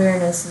 raise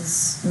awareness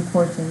is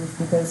important,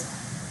 because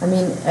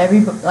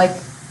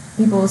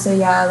people will say,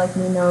 yeah,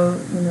 we know,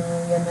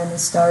 Yemen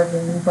is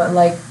starving, but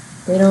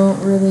they don't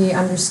really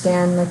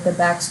understand the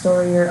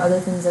backstory or other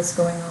things that's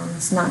going on.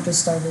 It's not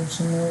just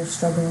starvation; they're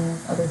struggling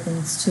with other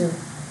things too.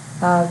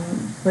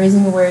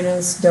 Raising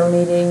awareness,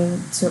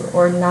 donating to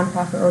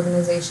nonprofit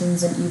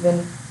organizations, and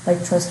even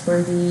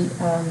trustworthy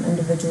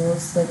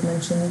individuals, like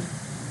mentioned.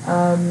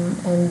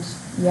 And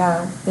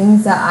yeah,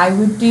 things that I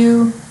would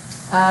do.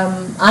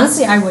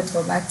 Honestly, I would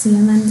go back to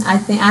Yemen. I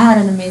think I had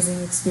an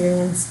amazing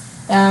experience,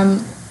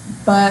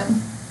 but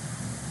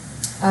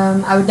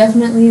I would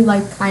definitely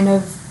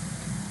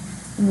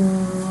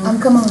I'm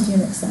coming with you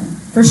next time.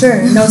 For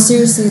sure. No,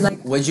 seriously.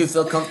 Would you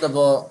feel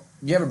comfortable?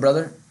 Do you have a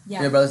brother? Yeah.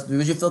 You have brothers?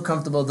 Would you feel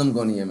comfortable them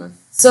going to Yemen?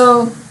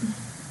 So,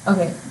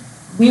 okay,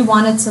 we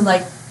wanted to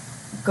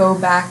go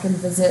back and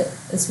visit,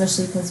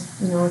 especially because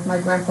with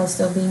my grandpa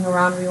still being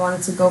around, we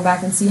wanted to go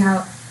back and see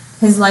how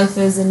his life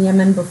is in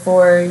Yemen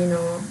before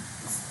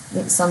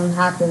something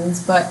happens.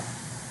 But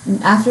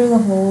after the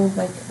whole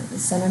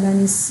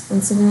Senebanese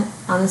incident,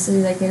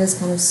 honestly, it is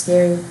kind of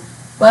scary.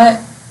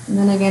 But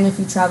then again, if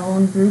you travel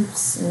in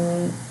groups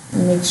and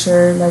make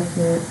sure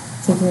you're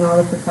taking all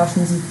the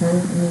precautions you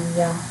can,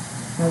 yeah,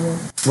 I will.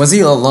 Was he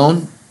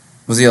alone?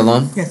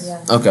 Yes.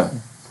 Yeah. Okay.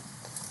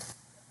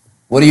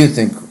 What do you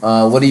think?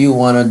 What do you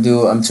want to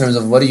do in terms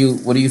of what do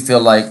you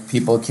feel like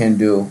people can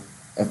do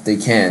if they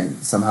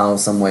can somehow,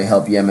 some way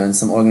help Yemen?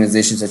 Some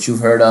organizations that you've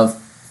heard of,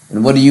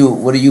 and what do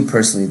you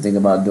personally think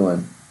about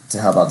doing to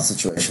help out the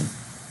situation?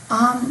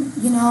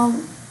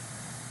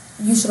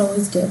 You should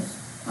always give.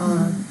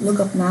 Look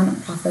up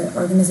non-profit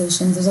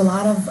organizations. There's a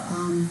lot of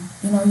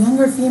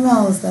younger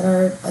females that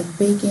are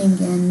baking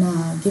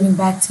and giving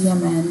back to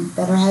Yemen,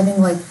 that are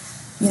having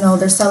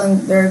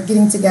they're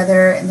getting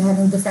together and they're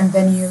having different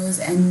venues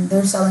and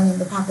they're selling and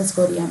the profits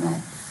go to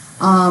Yemen.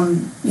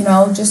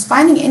 Just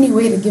finding any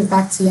way to give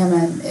back to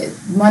Yemen.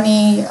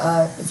 Money,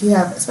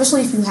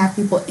 especially if you have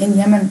people in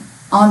Yemen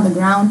on the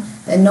ground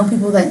that know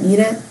people that need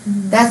it,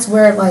 that's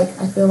where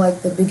I feel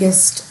the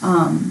biggest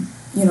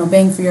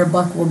bang for your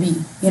buck will be,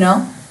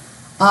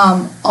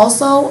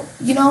 Also,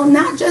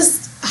 not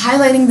just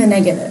highlighting the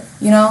negative,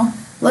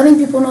 letting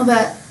people know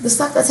that the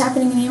stuff that's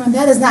happening in Yemen,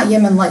 that is not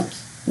Yemen-like.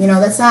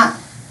 That's not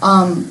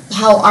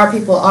how our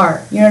people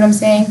are. You know what I'm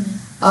saying?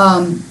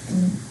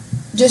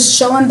 Just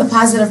showing the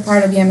positive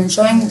part of Yemen,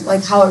 showing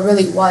like how it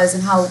really was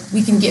and how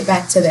we can get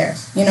back to there,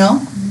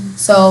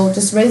 So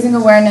just raising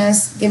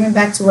awareness, giving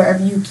back to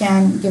wherever you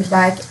can give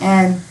back,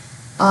 and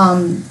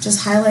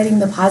just highlighting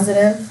the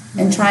positive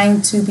and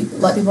trying to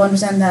let people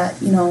understand that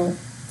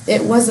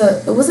it was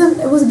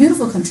a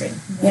beautiful country,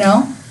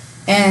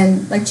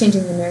 and like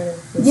changing the narrative.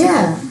 Basically.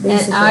 Yeah,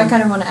 basically. And I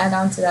kind of want to add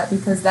on to that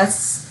because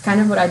that's kind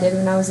of what I did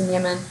when I was in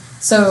Yemen.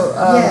 So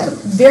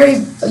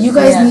you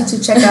guys need to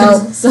check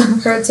out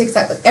her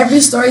TikTok. Like, every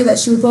story that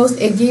she would post,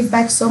 it gave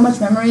back so much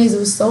memories. It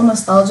was so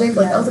nostalgic.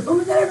 Like I was like, oh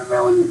my god, I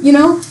remember when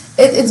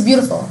it's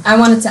beautiful. I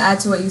wanted to add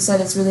to what you said.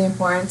 It's really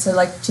important to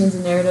like change the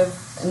narrative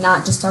and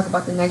not just talk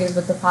about the negative,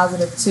 but the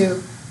positive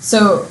too.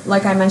 So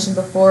like I mentioned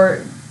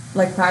before,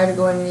 like prior to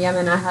going to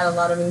Yemen, I had a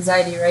lot of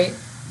anxiety, right?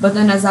 But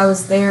then as I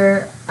was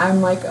there,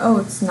 I'm like, oh,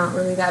 it's not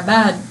really that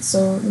bad.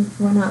 So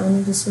why not? Let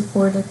me just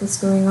record like what's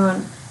going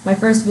on. My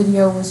first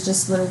video was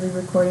just literally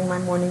recording my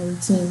morning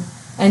routine,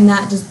 and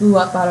that just blew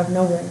up out of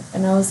nowhere.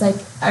 And I was like,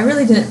 I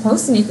really didn't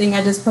post anything.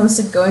 I just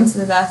posted going to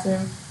the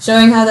bathroom,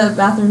 showing how the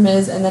bathroom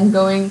is, and then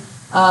going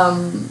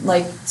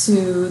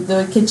to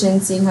the kitchen,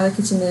 seeing how the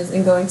kitchen is,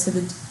 and going to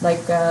the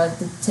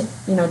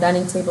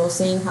dining table,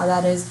 seeing how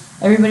that is.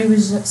 Everybody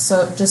was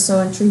just so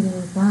intrigued and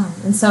like, wow.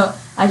 And so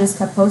I just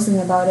kept posting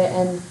about it,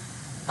 and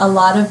a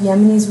lot of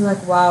Yemenis were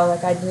like, wow,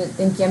 like I didn't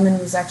think Yemen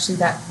was actually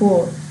that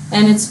cool.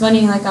 And it's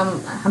funny, like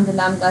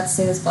alhamdulillah, I'm glad to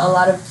say this, but a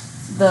lot of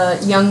the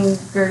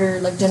younger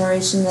like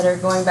generation that are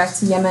going back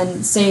to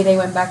Yemen say they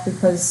went back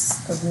because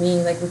of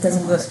me, like because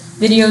of the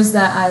videos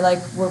that I like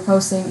were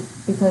posting,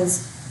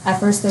 because at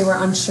first they were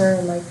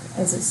unsure, like,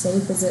 is it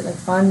safe? Is it like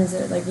fun? Is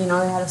it like, they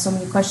had so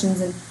many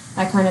questions, and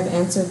I kind of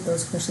answered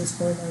those questions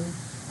for them.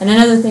 And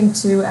another thing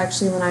too,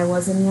 actually, when I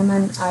was in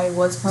Yemen, I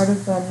was part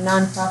of a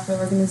non-profit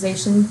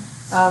organization.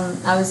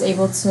 I was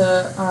able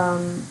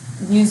to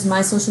use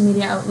my social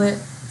media outlet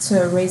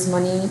to raise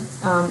money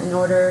in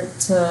order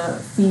to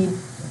feed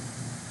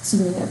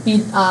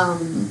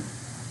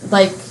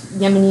like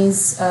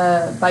Yemenis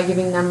by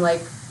giving them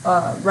like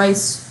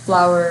rice,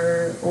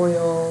 flour,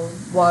 oil,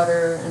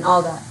 water, and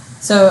all that.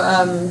 So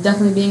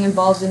definitely being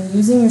involved in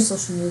using your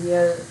social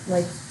media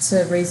like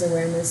to raise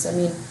awareness. I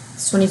mean,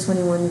 it's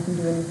 2021, you can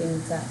do anything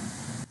with that.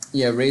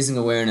 Yeah, raising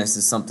awareness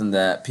is something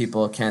that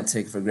people can't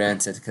take for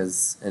granted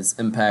because it's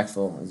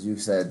impactful. As you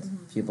said,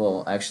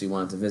 people actually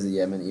wanted to visit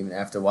Yemen even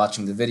after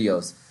watching the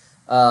videos.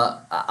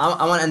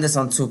 I want to end this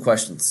on two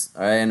questions.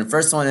 All right, and the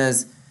first one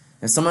is,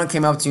 if someone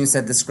came up to you and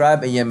said,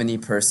 describe a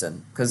Yemeni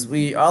person, because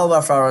all of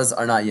our followers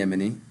are not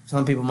Yemeni.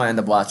 Some people might end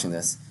up watching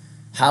this.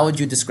 How would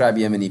you describe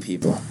Yemeni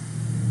people?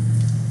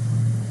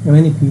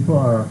 Yemeni people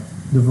are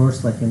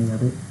diverse like any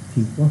other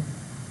people.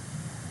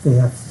 They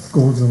have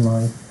goals in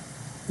life.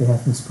 They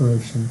have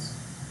inspirations.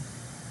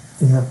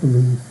 They have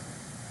belief.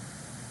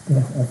 They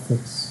have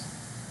ethics.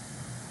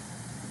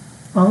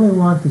 All they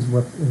want is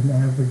what an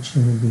average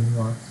human being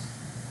wants.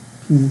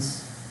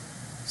 Peace,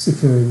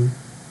 security,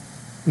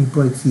 a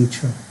bright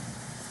future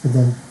for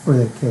them, for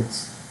their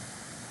kids.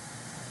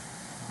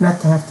 Not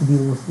to have to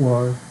deal with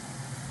war.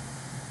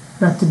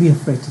 Not to be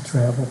afraid to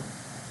travel.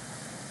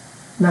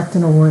 Not to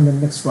know when the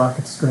next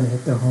rocket is going to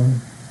hit their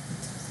home.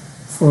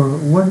 For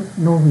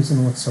no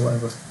reason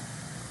whatsoever.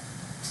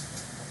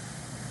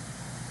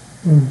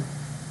 And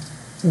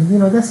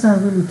that's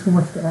not really too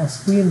much to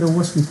ask. We in the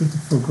West, we take it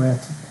for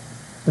granted.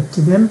 But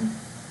to them,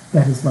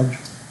 that is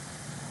luxury.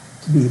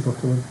 To be able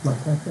to live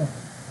life like that.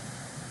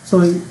 So,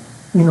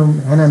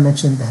 Hannah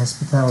mentioned the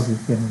hospitality of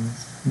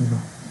Yemenis.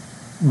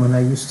 When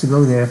I used to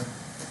go there,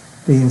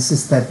 they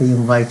insist that they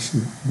invite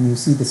you. And you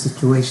see the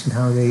situation,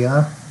 how they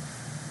are.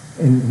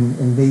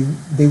 And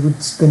they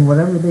would spend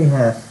whatever they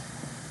have.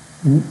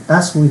 And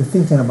us, we were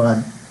thinking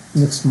about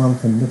next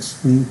month and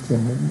next week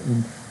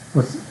and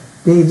what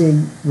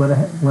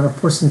when a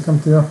person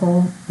comes to their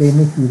home, they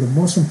make you the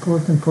most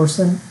important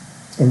person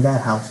in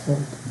that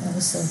household. That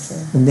is so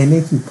true. And they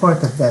make you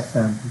part of that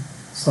family.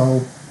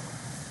 So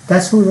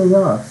that's who they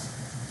are.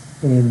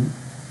 And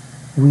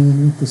we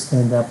need to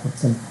stand up with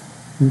them.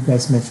 You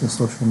guys mentioned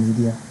social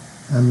media.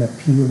 I'm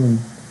appealing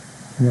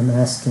and I'm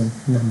asking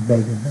and I'm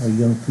begging our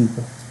young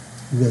people.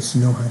 You guys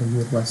know how to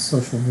utilize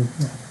social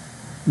media.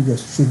 You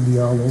guys should be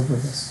all over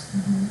this.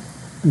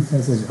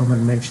 Because as Omar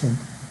mentioned,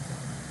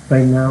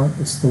 right now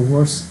it's the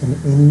worst in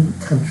any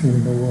country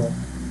in the world.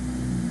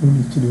 We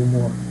need to do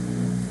more.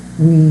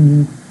 We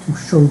need to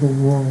show the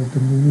world,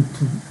 and we need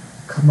to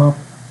come up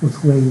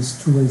with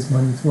ways to raise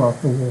money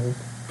throughout the world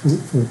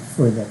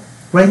for them.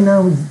 Right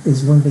now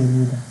is when they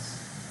need us.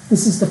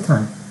 This is the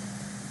time.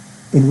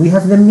 And we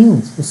have the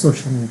means with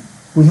social media.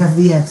 We have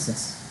the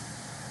access.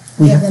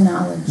 We have the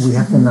knowledge. We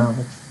have the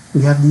knowledge.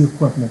 We have the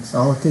equipment.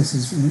 All it takes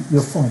is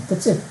your phone.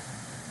 That's it.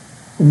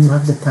 And you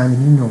have the time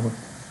and you know it.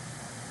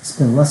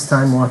 Spend less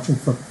time watching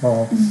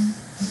football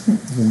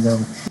Even though,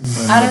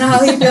 I don't know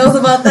how he feels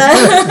about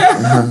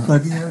that.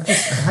 but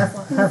just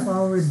half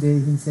hour a day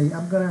and say,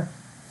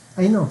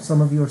 I know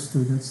some of your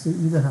students, they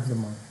either have the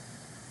money,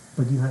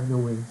 but you have the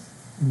ways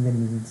and the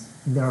means.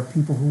 And there are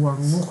people who are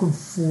looking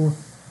for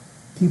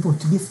people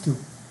to give to.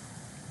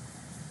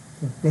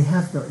 They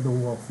have the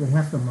wealth, they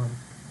have the money.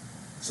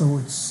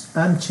 So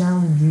I'm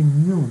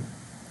challenging you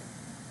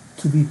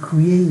to be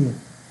creative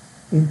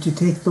and to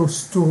take those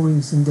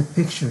stories and the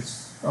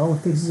pictures. All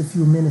it takes is a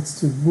few minutes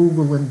to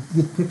Google and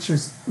get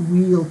pictures,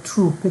 real,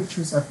 true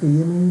pictures of the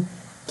Yemeni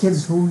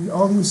kids who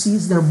all you see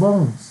is their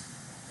bones,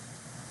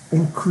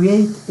 and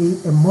create an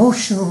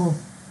emotional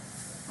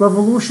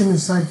revolution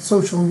inside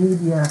social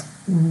media.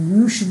 And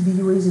you should be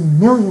raising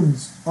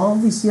millions. All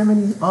these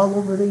Yemenis all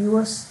over the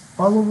U.S.,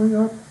 all over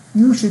Europe,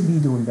 you should be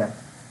doing that.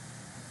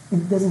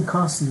 It doesn't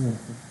cost you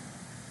anything.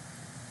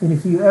 And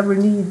if you ever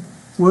need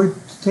where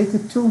to take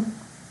it to,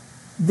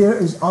 there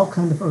is all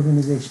kind of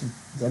organization.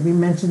 As we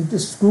mentioned,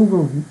 just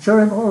Google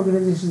charitable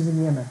organizations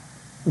in Yemen,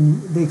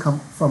 and they come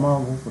from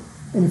all over.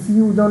 And if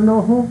you don't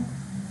know who,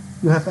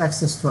 you have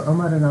access to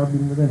Omar, and I'll be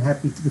more than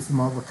happy to give them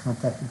all the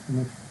contact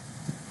information.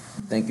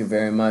 Thank you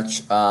very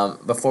much.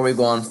 Before we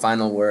go on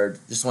final word,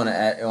 just want to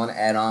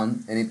add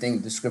on anything,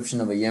 description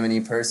of a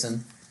Yemeni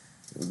person.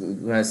 We're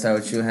gonna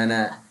start with you,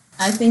 Hannah.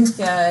 I think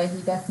he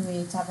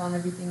definitely tapped on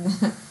everything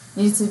that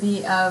needs to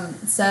be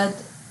said.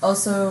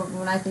 Also,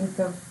 when I think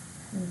of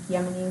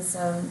Yemenis,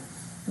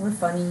 we're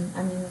funny.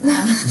 I mean,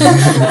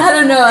 I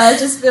don't know. I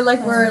just feel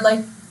like we're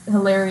like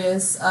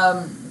hilarious.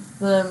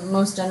 The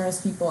most generous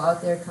people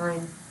out there,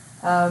 kind.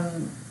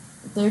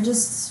 They're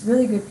just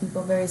really good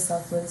people, very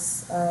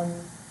selfless.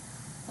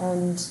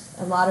 And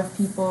a lot of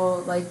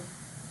people like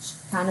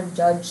kind of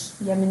judge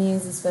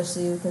Yemenis,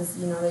 especially because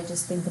they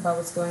just think about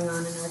what's going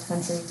on in our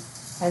country,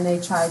 and they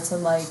try to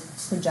like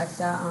project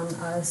that on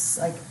us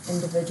like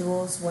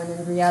individuals, when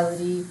in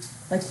reality,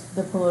 like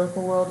the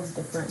political world is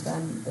different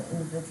than the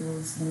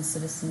individuals and the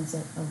citizens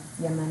of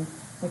Yemen.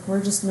 Like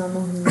we're just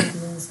normal human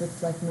beings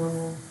with like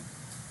normal,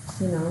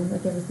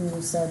 like everything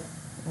you said,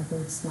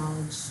 ethics,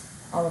 knowledge,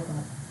 all of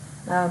that.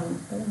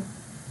 But yeah.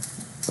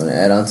 Want to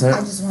add on to it? I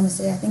just want to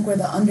say, I think we're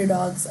the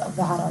underdogs of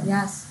the Arab.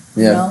 Yes.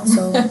 Yeah.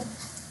 So,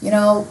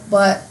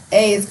 but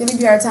hey, it's gonna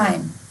be our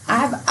time. I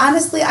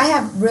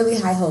have really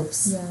high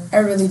hopes. Yeah. I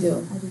really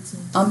do. I do too.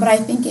 But I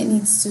think it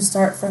needs to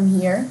start from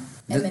here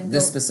and then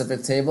This go.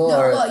 specific table, No,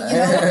 or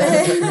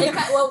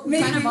well, We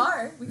kind of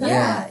are.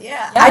 Yeah.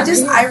 Yeah,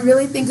 I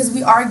really think because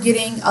we are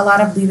getting a lot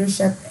of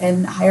leadership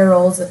and higher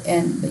roles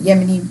in the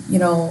Yemeni,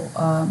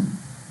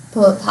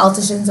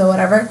 politicians or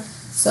whatever.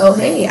 So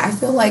hey, I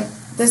feel like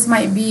this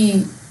might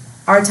be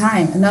our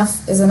time.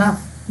 Enough is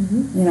enough.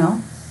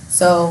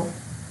 So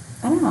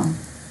I don't know.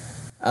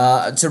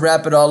 To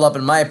wrap it all up,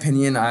 in my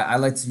opinion, I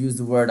like to use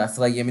the word, I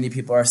feel like Yemeni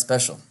people are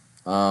special.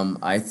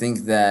 I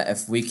think that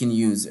if we can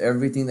use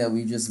everything that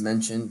we just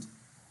mentioned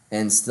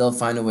and still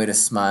find a way to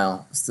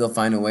smile, still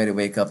find a way to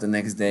wake up the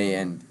next day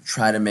and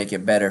try to make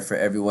it better for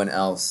everyone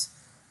else,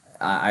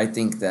 I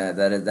think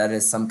that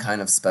is some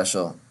kind of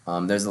special.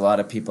 There's a lot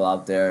of people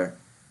out there,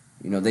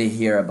 they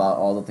hear about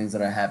all the things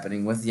that are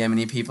happening with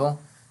Yemeni people,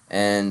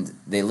 and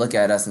they look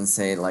at us and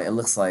say, like, it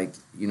looks like,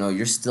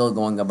 you're still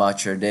going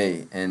about your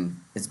day, and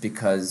it's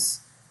because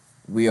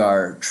we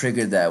are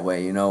triggered that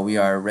way. We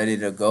are ready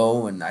to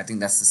go, and I think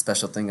that's the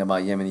special thing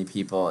about Yemeni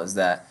people, is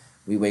that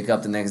we wake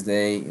up the next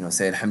day,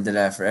 say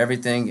alhamdulillah for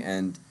everything,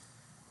 and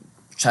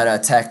try to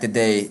attack the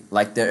day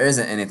like there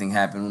isn't anything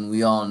happening, when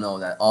we all know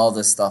that all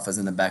this stuff is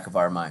in the back of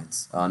our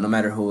minds, no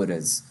matter who it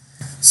is.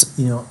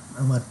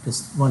 Omar,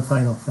 just one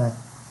final fact.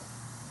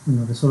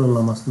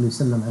 Rasulullah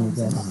sallallahu alayhi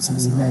wa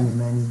sallam, al-iman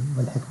yamani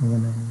wal-hikmah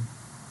yamani.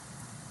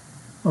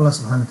 Allah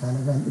subhanahu wa ta'ala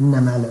said, inna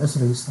ma'al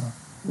usri yusra.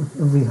 With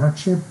every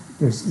hardship,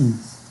 there's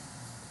ease.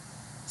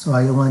 So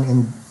I don't want to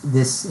end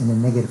this in a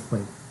negative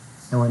way.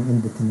 I want to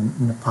end it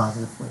in a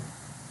positive way.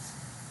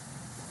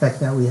 The fact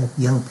that we have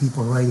young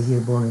people right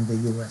here born in the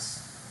U.S.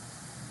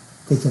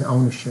 taking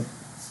ownership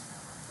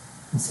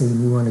and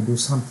saying we want to do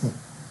something.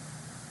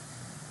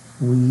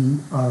 We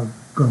are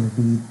going to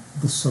be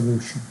the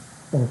solution,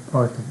 or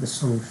part of the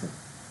solution.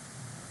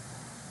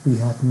 We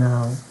have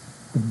now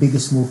the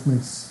biggest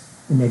movements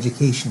in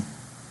education,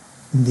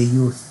 in the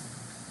youth,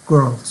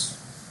 girls,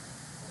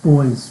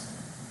 boys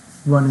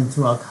running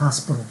throughout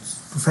hospitals,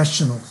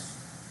 professionals,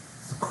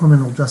 the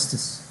criminal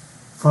justice,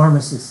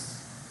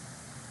 pharmacists.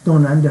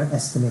 Don't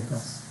underestimate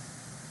us.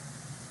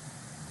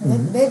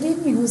 They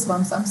gave me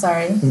goosebumps. I'm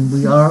sorry. And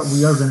we are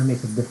going to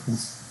make a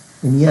difference.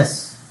 And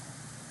yes,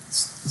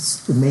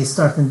 it may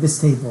start in this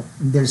table.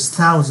 And there's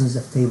thousands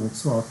of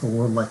tables throughout the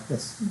world like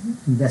this.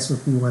 And that's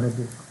what we want to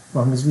do. As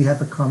long as we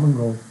have a common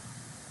goal,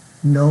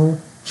 no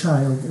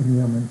child in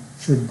Yemen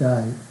should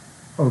die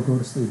or go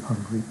to sleep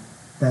hungry.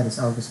 That is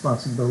our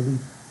responsibility.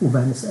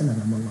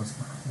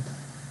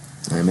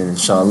 Amen,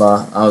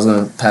 inshallah. I was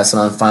going to pass it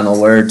on final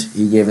word.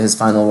 He gave his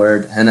final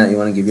word. Hannah, you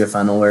want to give your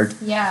final word?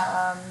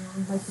 Yeah,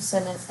 like you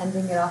said,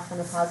 ending it off on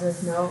a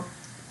positive note.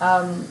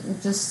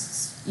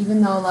 Just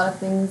even though a lot of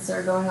things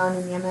are going on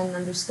in Yemen,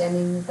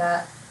 understanding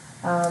that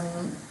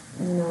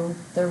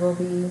there will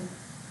be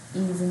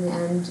ease in the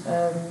end,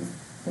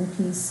 and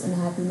peace and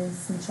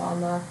happiness,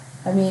 inshallah.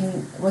 I mean,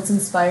 what's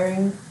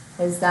inspiring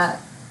is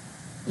that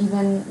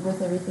even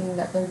with everything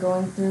that they're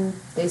going through,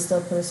 they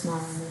still put a smile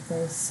on their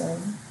face. So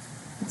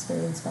it's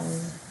very inspiring.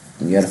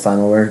 You got a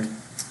final word?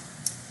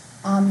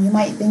 You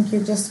might think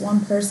you're just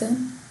one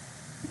person,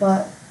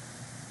 but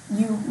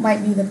you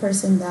might be the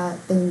person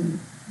that they need.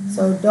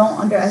 So don't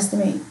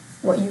underestimate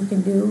what you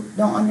can do.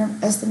 Don't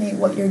underestimate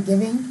what you're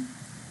giving.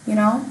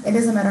 It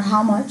doesn't matter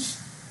how much,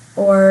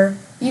 or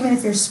even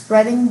if you're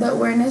spreading the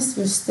awareness,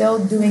 you're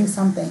still doing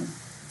something.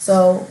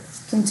 So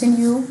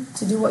continue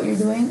to do what you're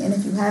doing, and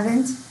if you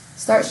haven't,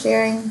 start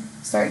sharing,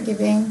 start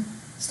giving,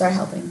 start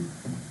helping.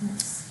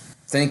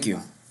 Thank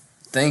you.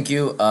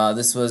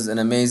 This was an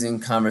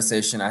amazing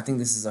conversation. I think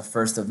this is a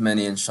first of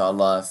many,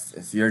 inshallah.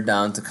 If you're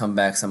down to come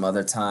back some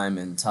other time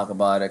and talk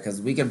about it,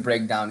 because we can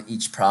break down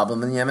each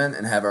problem in Yemen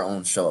and have our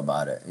own show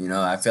about it.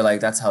 I feel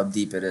like that's how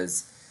deep it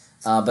is.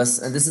 But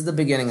this is the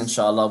beginning,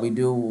 inshallah. We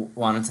do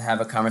wanted to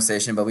have a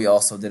conversation, but we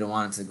also didn't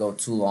want it to go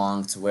too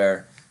long to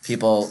where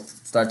people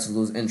start to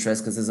lose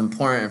interest, because there's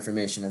important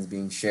information that's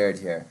being shared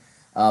here.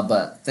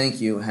 But thank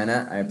you,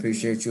 Hannah. I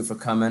appreciate you for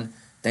coming.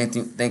 Thank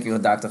you,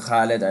 Dr.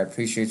 Khalid. I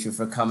appreciate you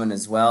for coming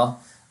as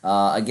well.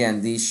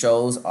 Again, these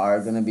shows are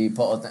going to be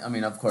put,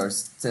 of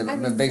course,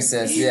 to Big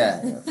Sis.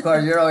 Yeah, of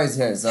course, you're always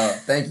here. So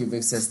thank you,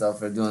 Big Sis, though,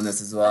 for doing this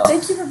as well.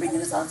 Thank you for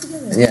bringing us all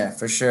together. Yeah,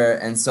 for sure.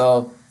 And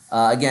so,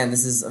 again,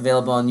 this is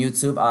available on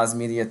YouTube, Oz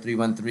Media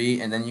 313,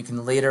 and then you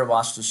can later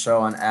watch the show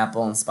on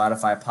Apple and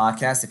Spotify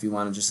podcasts if you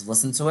want to just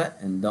listen to it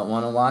and don't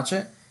want to watch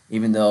it,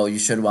 even though you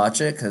should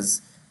watch it,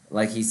 because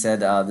like he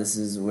said, this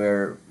is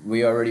where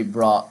we already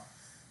brought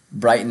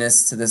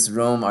brightness to this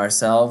room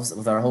ourselves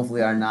with hopefully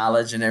our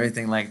knowledge and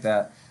everything like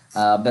that.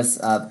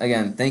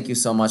 Again, thank you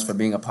so much for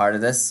being a part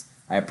of this.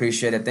 I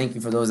appreciate it. Thank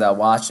you for those that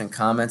watched and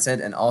commented,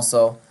 and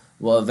also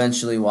will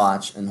eventually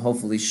watch and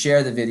hopefully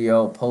share the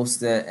video,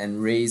 post it,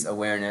 and raise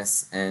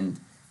awareness, and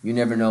you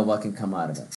never know what can come out of it.